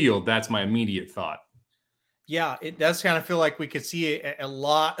is the field, that's my immediate thought. Yeah, it does kind of feel like we could see a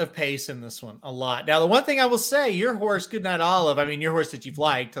lot of pace in this one. A lot. Now, the one thing I will say, your horse, Good Night Olive, I mean, your horse that you've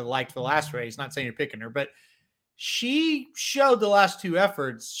liked the last race, not saying you're picking her, but she showed the last two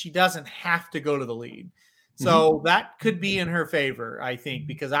efforts she doesn't have to go to the lead. So that could be in her favor, I think,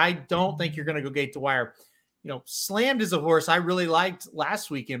 because I don't think you're going to go gate to wire. Slammed is a horse I really liked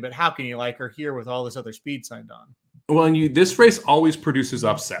last weekend, but how can you like her here with all this other speed signed on? Well, and this race always produces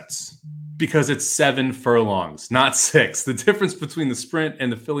upsets because it's 7 furlongs, not 6. The difference between the sprint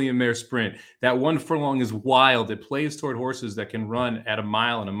and the Filly and Mare Sprint, that 1 furlong is wild. It plays toward horses that can run at a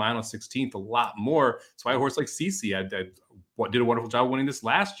mile and a mile and 16th a lot more. That's why a horse like CC did a wonderful job winning this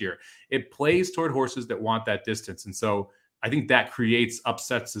last year. It plays toward horses that want that distance. And so I think that creates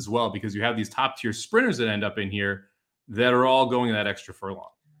upsets as well because you have these top tier sprinters that end up in here that are all going that extra furlong.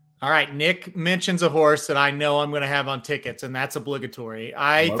 All right. Nick mentions a horse that I know I'm going to have on tickets, and that's obligatory.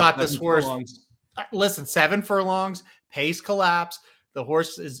 I thought this horse, listen, 7 furlongs, pace collapse. The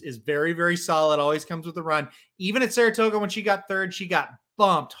horse is very, very solid. Always comes with a run. Even at Saratoga, when she got third, she got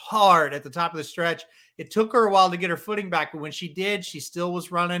bumped hard at the top of the stretch. It took her a while to get her footing back, but when she did, she still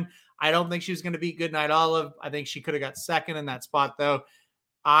was running. I don't think she was going to beat Good Night Olive. I think she could have got second in that spot, though.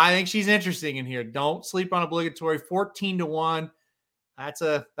 I think she's interesting in here. Don't sleep on obligatory. 14 to 1. That's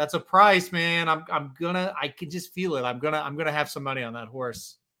a price, man. I can just feel it. I'm gonna have some money on that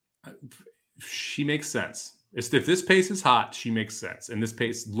horse. She makes sense. If this pace is hot, she makes sense. And this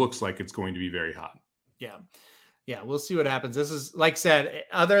pace looks like it's going to be very hot. Yeah, we'll see what happens. This is, like I said,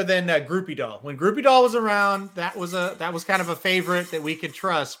 other than Groupie Doll. When Groupie Doll was around, that was kind of a favorite that we could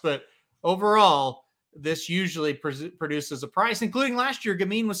trust. But overall, this usually produces a price, including last year.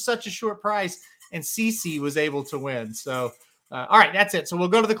 Gamine was such a short price, and CC was able to win. So, all right, that's it. So we'll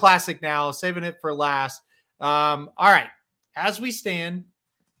go to the Classic now, saving it for last. All right, as we stand,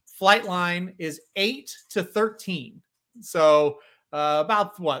 Flightline is 8 to 13. So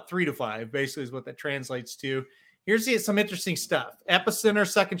about 3 to 5, basically, is what that translates to. Here's some interesting stuff. Epicenter,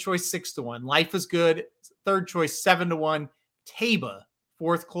 second choice, 6 to 1. Life is Good, third choice, 7 to 1. Taba,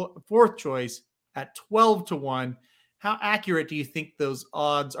 fourth choice at 12 to 1. How accurate do you think those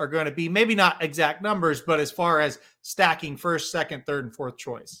odds are going to be? Maybe not exact numbers, but as far as stacking first, second, third, and fourth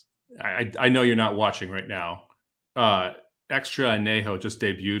choice. I know you're not watching right now. Extra Anejo just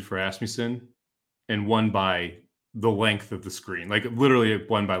debuted for Asmussen and won by the length of the screen. Like literally it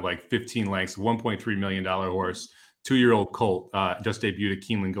won by like 15 lengths, $1.3 million horse, 2-year-old colt, just debuted at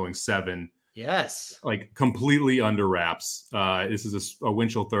Keeneland going 7. Yes. Like completely under wraps. This is a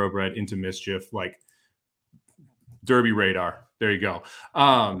Winchell thoroughbred into mischief, like Derby radar. There you go.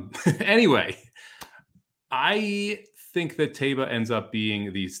 Anyway, I think that Taba ends up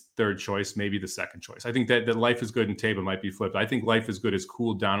being the third choice, maybe the second choice. I think that Life is Good and Taba might be flipped. I think Life is Good has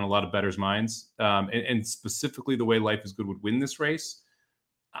cooled down in a lot of bettors' minds, and specifically the way Life is Good would win this race.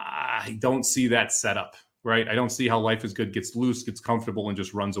 I don't see that setup, right? I don't see how Life is Good gets loose, gets comfortable, and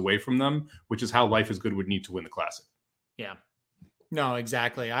just runs away from them, which is how Life is Good would need to win the Classic. Yeah, no,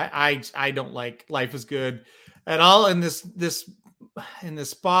 exactly. I don't like Life is Good at all in this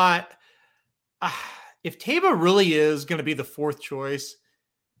spot. If Taba really is going to be the fourth choice,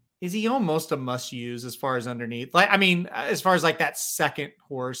 is he almost a must use as far as underneath? Like, I mean, as far as like that second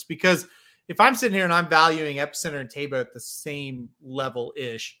horse, because if I'm sitting here and I'm valuing Epicenter and Taba at the same level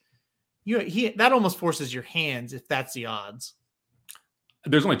ish, that almost forces your hands if that's the odds.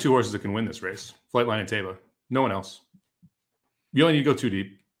 There's only two horses that can win this race: Flightline and Taba. No one else. You only need to go too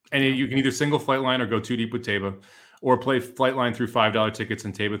deep, and you can either single Flightline or go too deep with Taba, or play Flightline through $5 tickets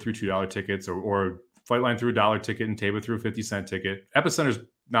and Taba through $2 tickets, or Flightline through $1 ticket and Taba through a 50-cent ticket. Epicenter's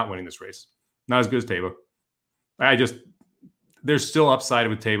not winning this race. Not as good as Taba. There's still upside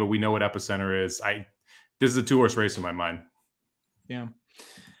with Taba. We know what Epicenter is. This is a two-horse race in my mind. Yeah.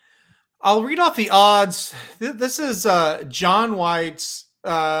 I'll read off the odds. This is John White's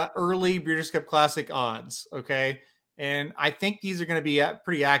early Breeders' Cup Classic odds. Okay. And I think these are going to be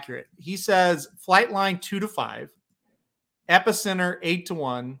pretty accurate. He says Flightline 2-5, Epicenter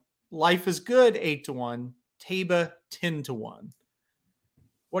 8-1, Life is Good 8-1, Taba 10-1.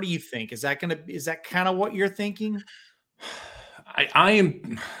 What do you think? Is that kind of what you're thinking?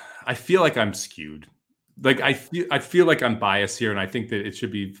 I feel like I'm skewed. Like I feel like I'm biased here, and I think that it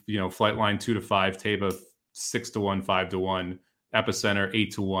should be, Flightline 2-5, Taba 6-1, 5-1, Epicenter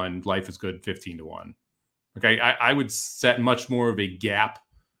 8-1, Life is Good 15-1. Okay, I would set much more of a gap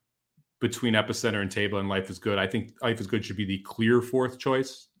between Epicenter and Taba and Life is Good. I think Life is Good should be the clear fourth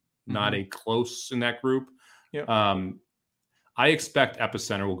choice, not a close in that group. Yep. I expect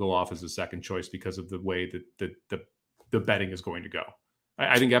Epicenter will go off as a second choice because of the way that the betting is going to go.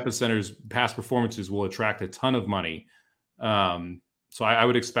 I think Epicenter's past performances will attract a ton of money. So I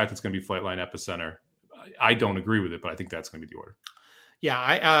would expect it's going to be Flightline Epicenter. I don't agree with it, but I think that's going to be the order.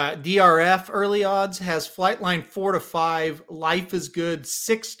 Yeah, DRF early odds has Flightline 4-5, Life is Good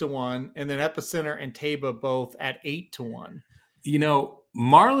 6-1, and then Epicenter and Taba both at 8-1.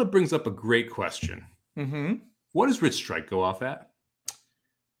 Marla brings up a great question. Mm-hmm. What does Rich Strike go off at?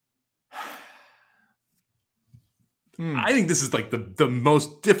 I think this is like the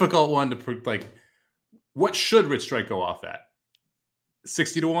most difficult one to like. What should Rich Strike go off at?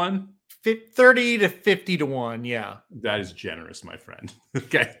 60-1? 30 to 50-1, yeah. That is generous, my friend.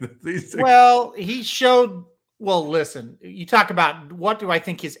 Okay. Well, he showed. Well, listen, you talk about what do I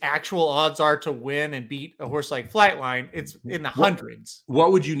think his actual odds are to win and beat a horse like Flightline? It's in the hundreds.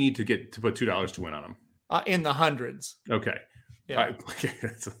 What would you need to put $2 to win on him? In the hundreds. Okay. Yeah. Okay.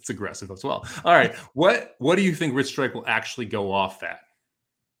 That's aggressive as well. All right. What do you think Rich Strike will actually go off at?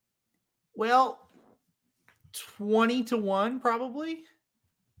 Well, 20-1 probably.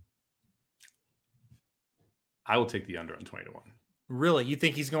 I will take the under on 20-1. Really? You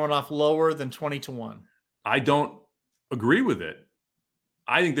think he's going off lower than 20-1? I don't agree with it.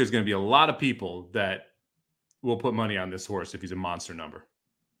 I think there's going to be a lot of people that will put money on this horse if he's a monster number.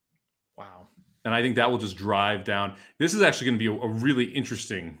 Wow. And I think that will just drive down. This is actually going to be a really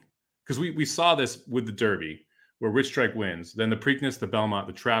interesting, because we saw this with the Derby where Rich Strike wins. Then the Preakness, the Belmont,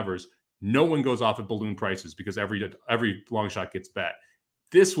 the Travers, no one goes off at balloon prices because every long shot gets bet.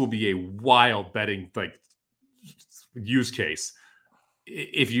 This will be a wild betting use case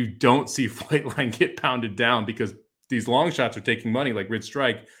if you don't see Flightline get pounded down because these long shots are taking money like Rich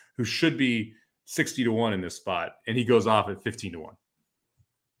Strike, who should be 60-1 in this spot, and he goes off at 15-1.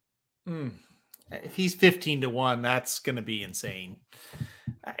 If he's 15-1, that's going to be insane.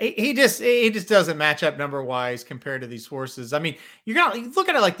 He just doesn't match up number wise compared to these horses. I mean, you're gonna look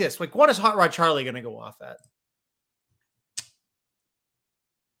at it like this: like, what is Hot Rod Charlie going to go off at?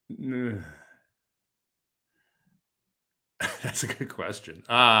 That's a good question.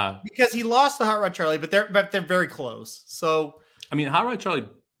 Because he lost the Hot Rod Charlie, but they're very close. So I mean, Hot Rod Charlie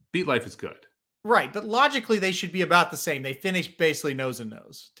beat Life is Good, right? But logically, they should be about the same. They finished basically nose and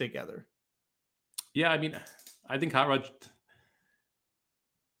nose together. Yeah, I mean, I think Hot Rod.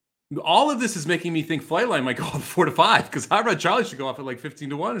 All of this is making me think Flightline might go off 4-5 because Hot Rod Charlie should go off at like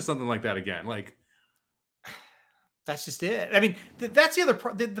 15-1 or something like that again. Like, that's just it. I mean, that's the other.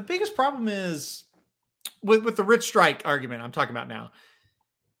 The biggest problem is with the Rich Strike argument I'm talking about now.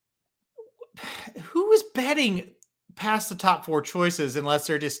 Who is betting past the top four choices unless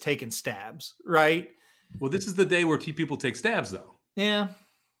they're just taking stabs, right? Well, this is the day where people take stabs, though. Yeah.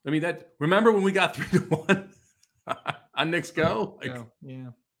 I mean, remember when we got 3-1? on Knicks Go. Like,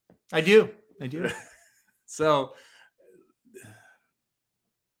 yeah, I do. So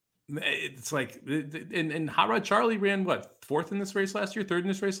it's like, and Hot Rod Charlie ran what, fourth in this race last year, third in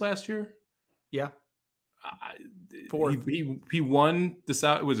this race last year. Yeah, fourth. He won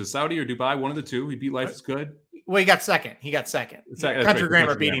the was it Saudi or Dubai? One of the two. He beat Life is Good. Well, he got second. Country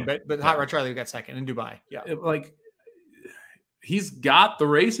Grammar beat him, but Hot Rod Charlie got second in Dubai. Yeah, like he's got the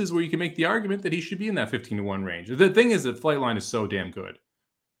races where you can make the argument that he should be in that 15-1 range. The thing is that Flightline is so damn good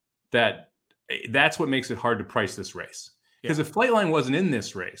that's what makes it hard to price this race. Because if Flightline wasn't in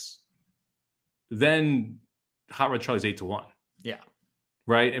this race, then Hot Rod Charlie's 8-1. Yeah.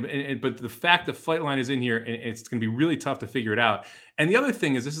 Right. But the fact that Flightline is in here, and it's going to be really tough to figure it out. And the other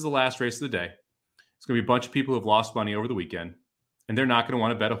thing is, this is the last race of the day. It's going to be a bunch of people who have lost money over the weekend, and they're not going to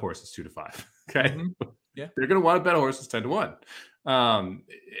want to bet a horse that's 2-5. Okay. Mm-hmm. Yeah. They're going to want to bet a horse that's 10-1.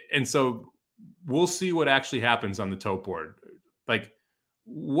 And so we'll see what actually happens on the tote board. Like,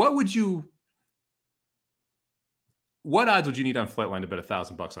 what odds would you need on Flightline to bet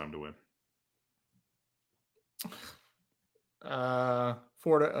 $1,000 on him to win? 4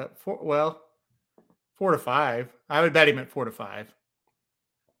 to 5. I would bet him at 4 to 5.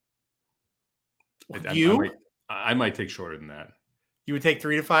 I might take shorter than that. You would take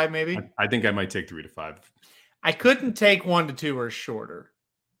 3 to 5, maybe? I think I might take 3 to 5. I couldn't take 1 to 2 or shorter.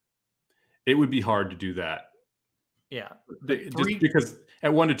 It would be hard to do that. Yeah. Just because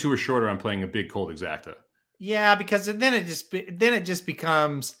at 1 to 2 or shorter, I'm playing a big cold exacta. Yeah, because then it just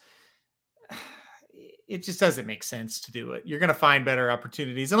becomes, it just doesn't make sense to do it. You're going to find better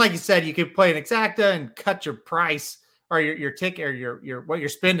opportunities. And like you said, you could play an exacta and cut your price or your ticket or your what you're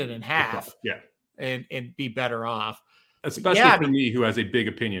spending in half. Yeah. And be better off. Especially for me, who has a big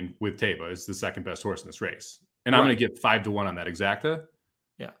opinion with Taiba is the second best horse in this race. And I'm going to get 5-1 on that exacta.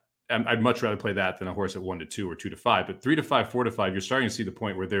 Yeah. I'd much rather play that than a horse at 1 to 2 or 2 to 5. But 3 to 5, 4 to 5, you're starting to see the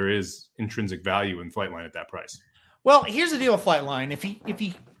point where there is intrinsic value in Flightline at that price. Well, here's the deal with Flightline. If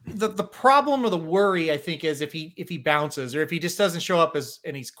he the problem or the worry, I think, is if he bounces or if he just doesn't show up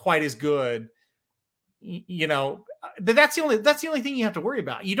and he's quite as good, but that's the only thing you have to worry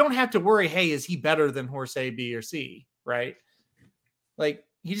about. You don't have to worry, hey, is he better than horse A, B, or C, right? Like,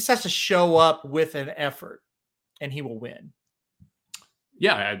 he just has to show up with an effort and he will win.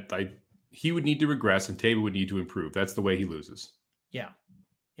 Yeah, he would need to regress and Taiba would need to improve. That's the way he loses. Yeah.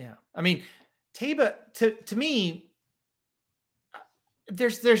 Yeah. I mean, Taiba, to me,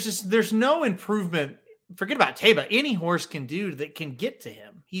 there's no improvement. Forget about Taiba. Any horse can do that can get to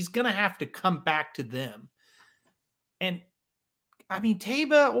him. He's going to have to come back to them. And I mean,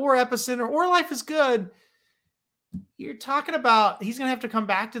 Taiba or Epicenter or Life is Good, you're talking about he's going to have to come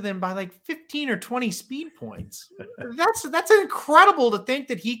back to them by like 15 or 20 speed points. That's incredible to think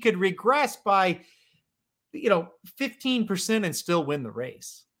that he could regress by, 15% and still win the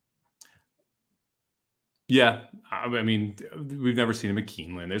race. Yeah, I mean, we've never seen him at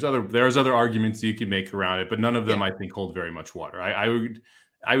Keeneland. There's other arguments you could make around it, but none of them I think hold very much water.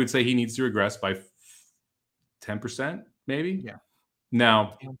 I would say he needs to regress by 10%, maybe. Yeah.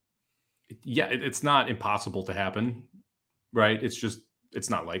 Now, it's not impossible to happen, right? It's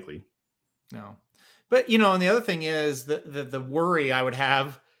not likely. No, but and the other thing is the worry I would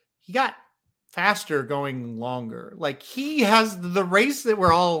have. He got faster going longer. Like, he has the race that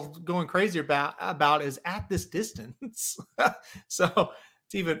we're all going crazy about is at this distance. So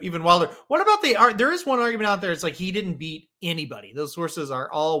it's even wilder. What about there is one argument out there. It's like he didn't beat anybody. Those sources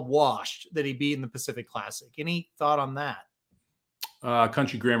are all washed that he beat in the Pacific Classic. Any thought on that?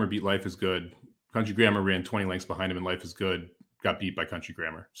 Country Grammar beat Life is Good. Country Grammar ran 20 lengths behind him and Life is Good got beat by Country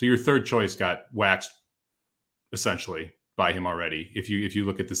Grammar. So your third choice got waxed essentially by him already. If you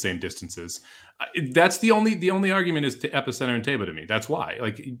look at the same distances, that's the only argument is to Epicenter and Taiba to me. That's why.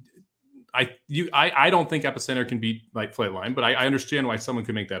 Like, I don't think Epicenter can beat like Flightline, but I understand why someone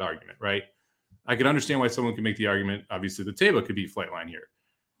could make that argument, right? I could understand why someone could make the argument. Obviously, the Taiba could beat Flightline here.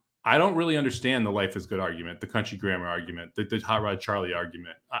 I don't really understand the Life is Good argument, the Country Grammar argument, the Hot Rod Charlie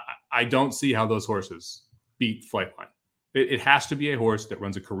argument. I don't see how those horses beat Flightline. It has to be a horse that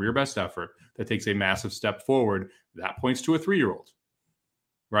runs a career best effort, that takes a massive step forward. That points to a 3-year-old,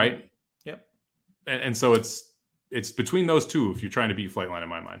 right? Yep. And so it's between those two if you're trying to beat Flightline in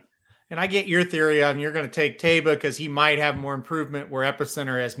my mind. And I get your theory on you're going to take Taiba because he might have more improvement where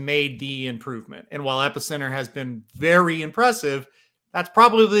Epicenter has made the improvement. And while Epicenter has been very impressive, that's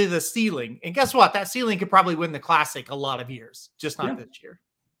probably the ceiling. And guess what? That ceiling could probably win the Classic a lot of years, just not this year.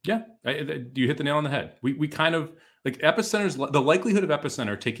 Yeah. You hit the nail on the head. We kind of like Epicenter's, the likelihood of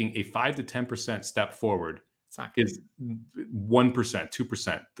Epicenter taking a 5 to 10% step forward is 1%,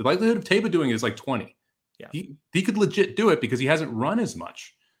 2%. The likelihood of Taiba doing it is like 20. Yeah. He could legit do it because he hasn't run as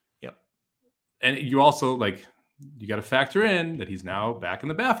much. Yep. And you also you got to factor in that he's now back in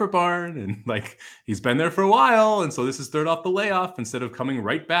the Baffert barn and he's been there for a while. And so this is third off the layoff instead of coming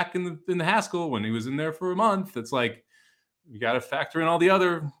right back in the Haskell when he was in there for a month. It's you got to factor in all the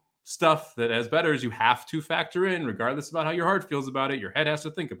other stuff that as bettors you have to factor in, regardless about how your heart feels about it. Your head has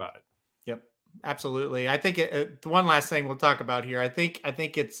to think about it. Yep, absolutely. I think the one last thing we'll talk about here. I think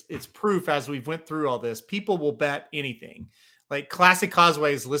it's proof as we've went through all this. People will bet anything. Like Classic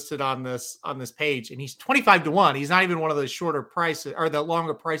Causeway is listed on this page, and he's 25-1. He's not even one of those shorter prices or the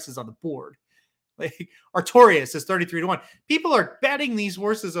longer prices on the board. Like Artorias is 33-1. People are betting these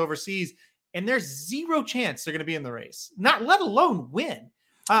horses overseas, and there's zero chance they're going to be in the race. Not let alone win.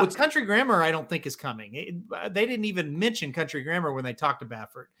 Country Grammar, I don't think is coming. They didn't even mention Country Grammar when they talked to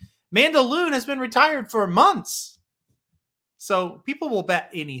Baffert. Mandaloon has been retired for months, so people will bet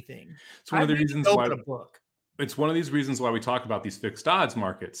anything. It's one of the reasons why. A book. It's one of these reasons why we talk about these fixed odds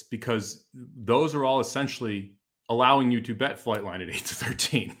markets, because those are all essentially allowing you to bet Flightline at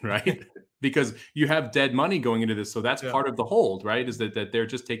 8-13, right? Because you have dead money going into this. So that's part of the hold, right? Is that they're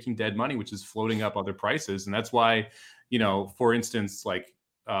just taking dead money, which is floating up other prices. And that's why, for instance, Chocolate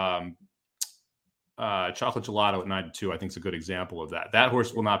Gelato at 9-2, I think is a good example of that. That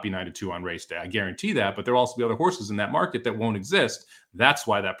horse will not be 9-2 on race day. I guarantee that, but there'll also be other horses in that market that won't exist. That's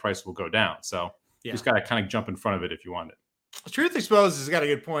why that price will go down. So you just got to kind of jump in front of it if you want it. Truth Exposed has got a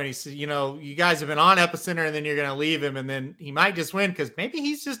good point. He said, you guys have been on Epicenter and then you're going to leave him and then he might just win because maybe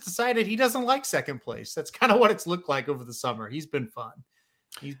he's just decided he doesn't like second place. That's kind of what it's looked like over the summer. He's been fun.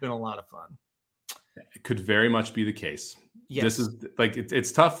 He's been a lot of fun. It could very much be the case. Yes. This is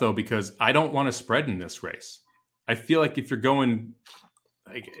it's tough though, because I don't want to spread in this race. I feel like if you're going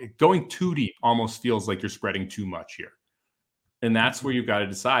too deep almost feels like you're spreading too much here. And that's where you've got to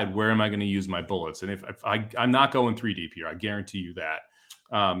decide, where am I going to use my bullets? And if I'm not going 3 deep here, I guarantee you that.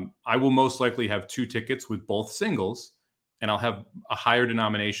 I will most likely have 2 tickets with both singles, and I'll have a higher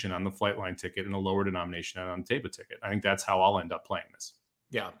denomination on the Flightline ticket and a lower denomination on the Taba ticket. I think that's how I'll end up playing this.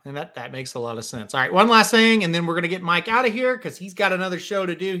 Yeah, and that makes a lot of sense. All right, one last thing, and then we're going to get Mike out of here because he's got another show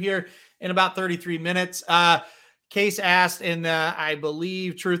to do here in about 33 minutes. Case asked, and I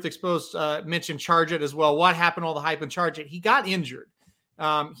believe Truth Exposed mentioned Charge It as well. What happened to all the hype and Charge It? He got injured.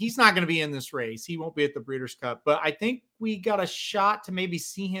 He's not going to be in this race. He won't be at the Breeders' Cup. But I think we got a shot to maybe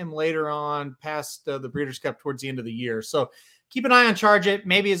see him later on past the Breeders' Cup towards the end of the year. So keep an eye on Charge It.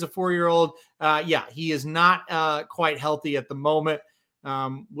 Maybe as a 4-year-old. He is not quite healthy at the moment.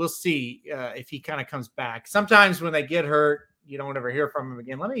 We'll see if he kind of comes back. Sometimes when they get hurt, you don't ever hear from him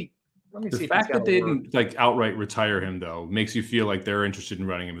again. Let me the see. The fact that they didn't outright retire him though makes you feel like they're interested in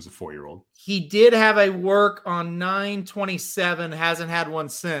running him as a 4-year-old. He did have a work on 9/27, hasn't had one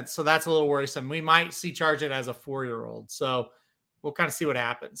since, so that's a little worrisome. We might see Charge It as a 4-year-old, so we'll kind of see what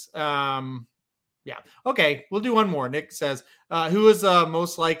happens. Okay, we'll do one more. Nick says, "Who is the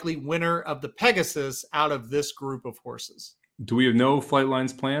most likely winner of the Pegasus out of this group of horses?" Do we have no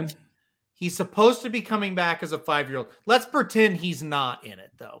Flightline's plan? He's supposed to be coming back as a 5-year-old. Let's pretend he's not in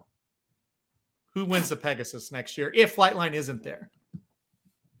it, though. Who wins the Pegasus next year if Flightline isn't there?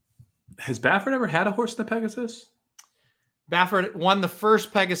 Has Baffert ever had a horse in the Pegasus? Baffert won the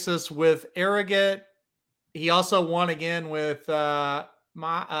first Pegasus with Arrogate. He also won again with Mucho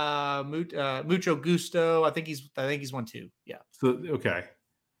Gusto. I think he's won 2. Yeah. So okay.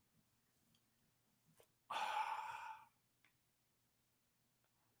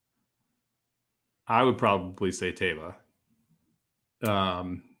 I would probably say Taba.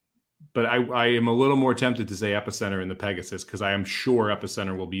 But I am a little more tempted to say Epicenter in the Pegasus because I am sure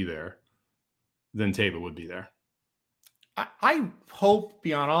Epicenter will be there than Taba would be there. I hope,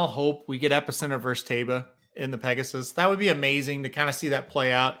 beyond all hope, we get Epicenter versus Taba in the Pegasus. That would be amazing to kind of see that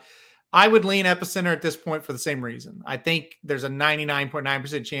play out. I would lean Epicenter at this point for the same reason. I think there's a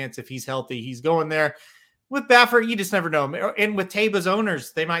 99.9% chance if he's healthy, he's going there. With Baffert, you just never know. And with Taba's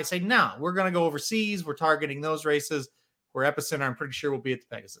owners, they might say, no, we're going to go overseas. We're targeting those races. Where Epicenter, I'm pretty sure, will be at the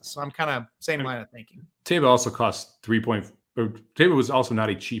Pegasus. So I'm kind of same line of thinking. Taba also cost Taba was also not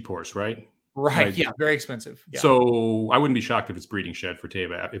a cheap horse, right? Right. Yeah. Very expensive. Yeah. So I wouldn't be shocked if it's breeding shed for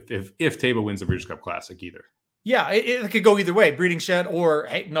Taba if Taba wins the Breeders' Cup Classic either. Yeah. It could go either way, breeding shed or,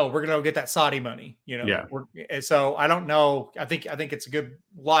 hey, no, we're going to get that Saudi money, Yeah. So I don't know. I think it's a good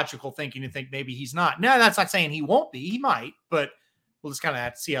logical thinking to think maybe he's not. No, that's not saying he won't be. He might, but we'll just kind of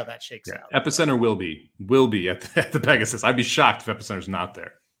have to see how that shakes out. Epicenter will be at the Pegasus. I'd be shocked if Epicenter's not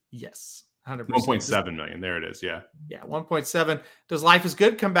there. Yes, 100%. 1.7 million. There it is. Yeah. Yeah, 1.7. Does Life is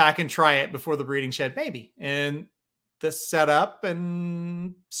Good come back and try it before the breeding shed? Maybe. And the setup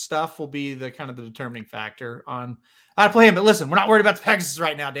and stuff will be the kind of the determining factor on how to play him. But listen, we're not worried about the Pegasus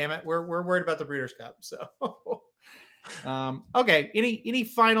right now. Damn it, we're worried about the Breeders' Cup. So, okay. Any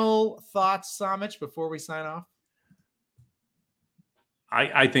final thoughts, Samich, before we sign off?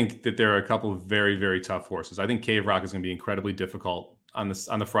 I think that there are a couple of very, very tough horses. I think Cave Rock is going to be incredibly difficult on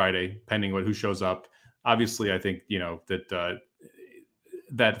the Friday, pending on who shows up. Obviously, I think that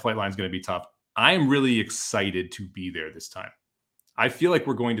that flight line is going to be tough. I am really excited to be there this time. I feel like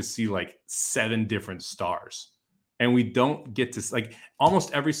we're going to see like 7 different stars, and we don't get to like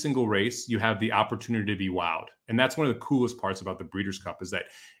almost every single race. You have the opportunity to be wowed, and that's one of the coolest parts about the Breeders' Cup is that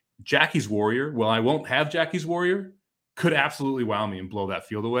Jackie's Warrior. Well, I won't have Jackie's Warrior. Could absolutely wow me and blow that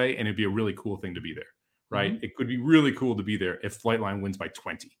field away, and it'd be a really cool thing to be there, right? Mm-hmm. It could be really cool to be there if Flightline wins by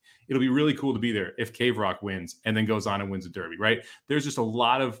 20. It'll be really cool to be there if Cave Rock wins and then goes on and wins a Derby, right? There's just a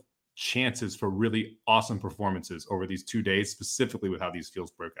lot of chances for really awesome performances over these 2 days, specifically with how these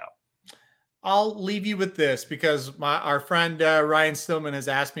fields broke out. I'll leave you with this because our friend Ryan Stillman has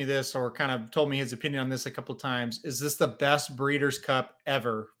asked me this or kind of told me his opinion on this a couple of times. Is this the best Breeders' Cup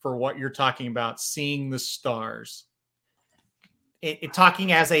ever for what you're talking about, seeing the stars?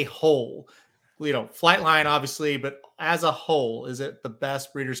 Talking as a whole, Flightline obviously, but as a whole, is it the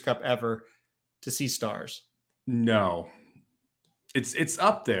best Breeders' Cup ever to see stars? No, it's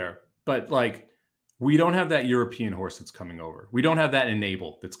up there, but like we don't have that European horse that's coming over. We don't have that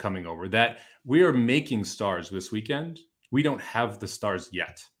Enable that's coming over. That we are making stars this weekend. We don't have the stars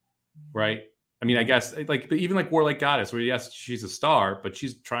yet, right? I mean, I guess but even like Warlike Goddess, where yes, she's a star, but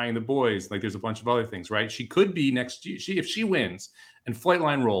she's trying the boys. Like there's a bunch of other things, right? She could be next year. If she wins and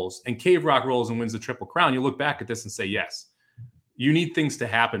Flightline rolls and Cave Rock rolls and wins the Triple Crown, you look back at this and say, yes, you need things to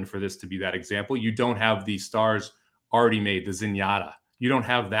happen for this to be that example. You don't have the stars already made, the Zenyatta. You don't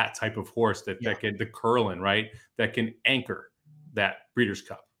have that type of horse that can, the Curlin, right? That can anchor that Breeders'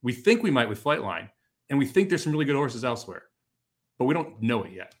 Cup. We think we might with Flightline, and we think there's some really good horses elsewhere, but we don't know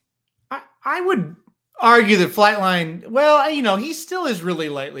it yet. I would argue that Flightline, well, he still is really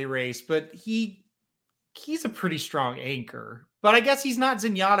lightly raced, but he's a pretty strong anchor. But I guess he's not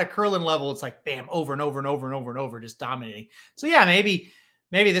Zenyatta Curlin level. It's like, bam, over and over and over and over and over, just dominating. So yeah, maybe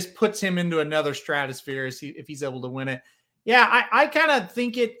this puts him into another stratosphere if he's able to win it. Yeah, I kind of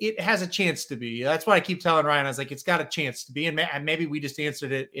think it has a chance to be. That's what I keep telling Ryan. I was like, it's got a chance to be. And maybe we just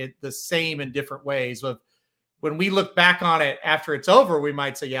answered it the same in different ways. When we look back on it after it's over, we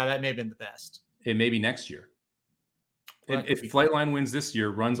might say, yeah, that may have been the best. It may be next year. Well, if Flightline wins this year,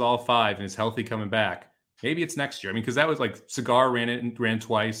 runs all 5, and is healthy coming back, maybe it's next year. I mean, because that was like Cigar ran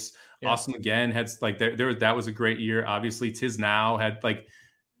twice. Yeah. Austin again had like that was a great year. Obviously, Tiz Now had like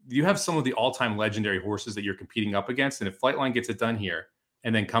you have some of the all-time legendary horses that you're competing up against, and if Flightline gets it done here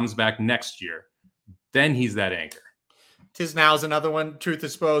and then comes back next year, then he's that anchor. Tiz Now is another one. Truth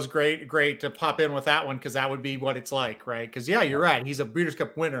Exposed, great to pop in with that one because that would be what it's like, right? Because yeah, you're right. He's a Breeders'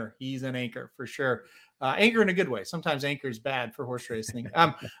 Cup winner. He's an anchor for sure. Anchor in a good way. Sometimes anchor is bad for horse racing.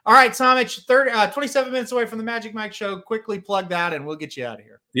 All right, Samich, 27 minutes away from the Magic Mike Show. Quickly plug that, and we'll get you out of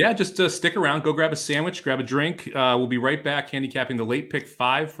here. Yeah, just stick around. Go grab a sandwich, grab a drink. We'll be right back handicapping the late pick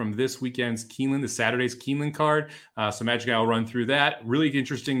 5 from this weekend's Keeneland, the Saturday's Keeneland card. So Magic Guy will run through that. Really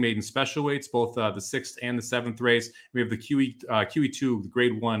interesting maiden special weights, both the 6th and the 7th race. We have the QE2, the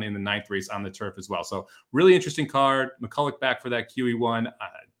grade 1 in the 9th race on the turf as well. So really interesting card. McCulloch back for that QE1.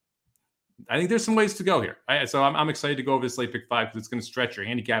 I think there's some ways to go here. So I'm excited to go over this late pick 5 because it's going to stretch your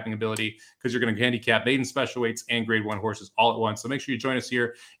handicapping ability because you're going to handicap maiden special weights and grade 1 horses all at once. So make sure you join us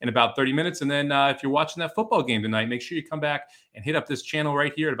here in about 30 minutes. And then if you're watching that football game tonight, make sure you come back and hit up this channel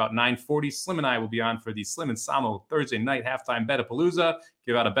right here at about 9:40. Slim and I will be on for the Slim and Samo Thursday night halftime bet-a-palooza.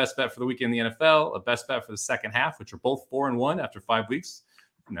 Give out a best bet for the weekend in the NFL, a best bet for the second half, which are both 4-1 after 5 weeks.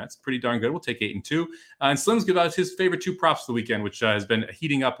 And that's pretty darn good. We'll take 8-2. And Slim's give out his favorite 2 props for the weekend, which has been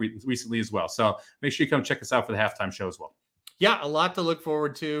heating up recently as well. So make sure you come check us out for the halftime show as well. Yeah, a lot to look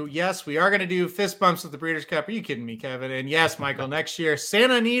forward to. Yes, we are going to do fist bumps with the Breeders' Cup. Are you kidding me, Kevin? And yes, Michael, next year,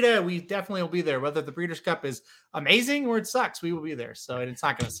 Santa Anita, we definitely will be there. Whether the Breeders' Cup is amazing or it sucks, we will be there. So it's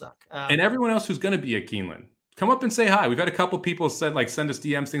not going to suck. And everyone else who's going to be at Keeneland, come up and say hi. We've had a couple people send us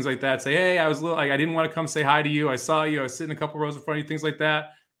DMs, things like that. Say, hey, I didn't want to come say hi to you. I saw you. I was sitting a couple rows in front of you, things like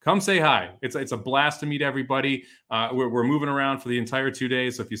that. Come say hi. It's a blast to meet everybody. We're moving around for the entire 2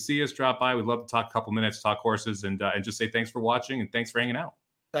 days. So if you see us, drop by. We'd love to talk a couple minutes, talk horses, and just say thanks for watching and thanks for hanging out.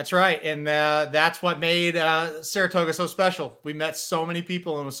 That's right. And that's what made Saratoga so special. We met so many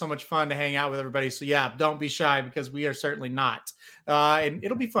people and it was so much fun to hang out with everybody. So yeah, don't be shy because we are certainly not. And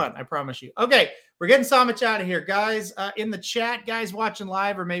it'll be fun. I promise you. Okay. We're getting Samich out of here. Guys in the chat, guys watching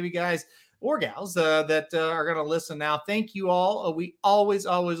live, or maybe guys or gals that are going to listen now. Thank you all. We always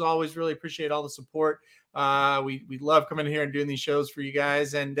really appreciate all the support. We love coming here and doing these shows for you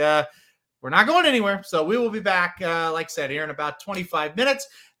guys, and we're not going anywhere. So we will be back, like I said, here in about 25 minutes.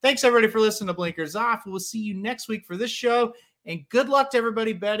 Thanks, everybody, for listening to Blinkers Off. We'll see you next week for this show, and good luck to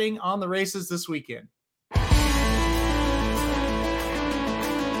everybody betting on the races this weekend.